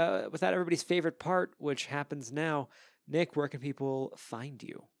without everybody's favorite part, which happens now. Nick, where can people find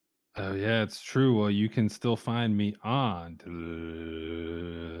you? Oh, yeah, it's true. Well, you can still find me on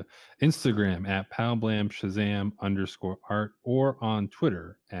Instagram at palblamshazam_art or on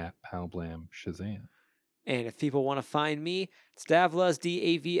Twitter at palblamshazam. And if people want to find me, it's Davluz,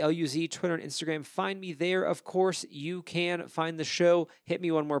 DAVLUZ, Twitter and Instagram. Find me there. Of course, you can find the show. Hit Me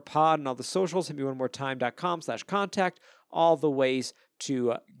One More Pod on all the socials. HitMeOneMoreTime.com/contact. All the ways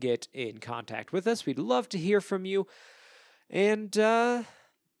to get in contact with us. We'd love to hear from you. And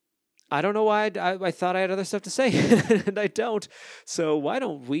I don't know why I thought I had other stuff to say, and I don't. So why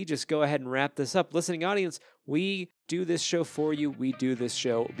don't we just go ahead and wrap this up? Listening audience, we do this show for you. We do this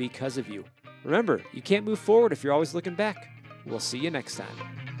show because of you. Remember, you can't move forward if you're always looking back. We'll see you next time.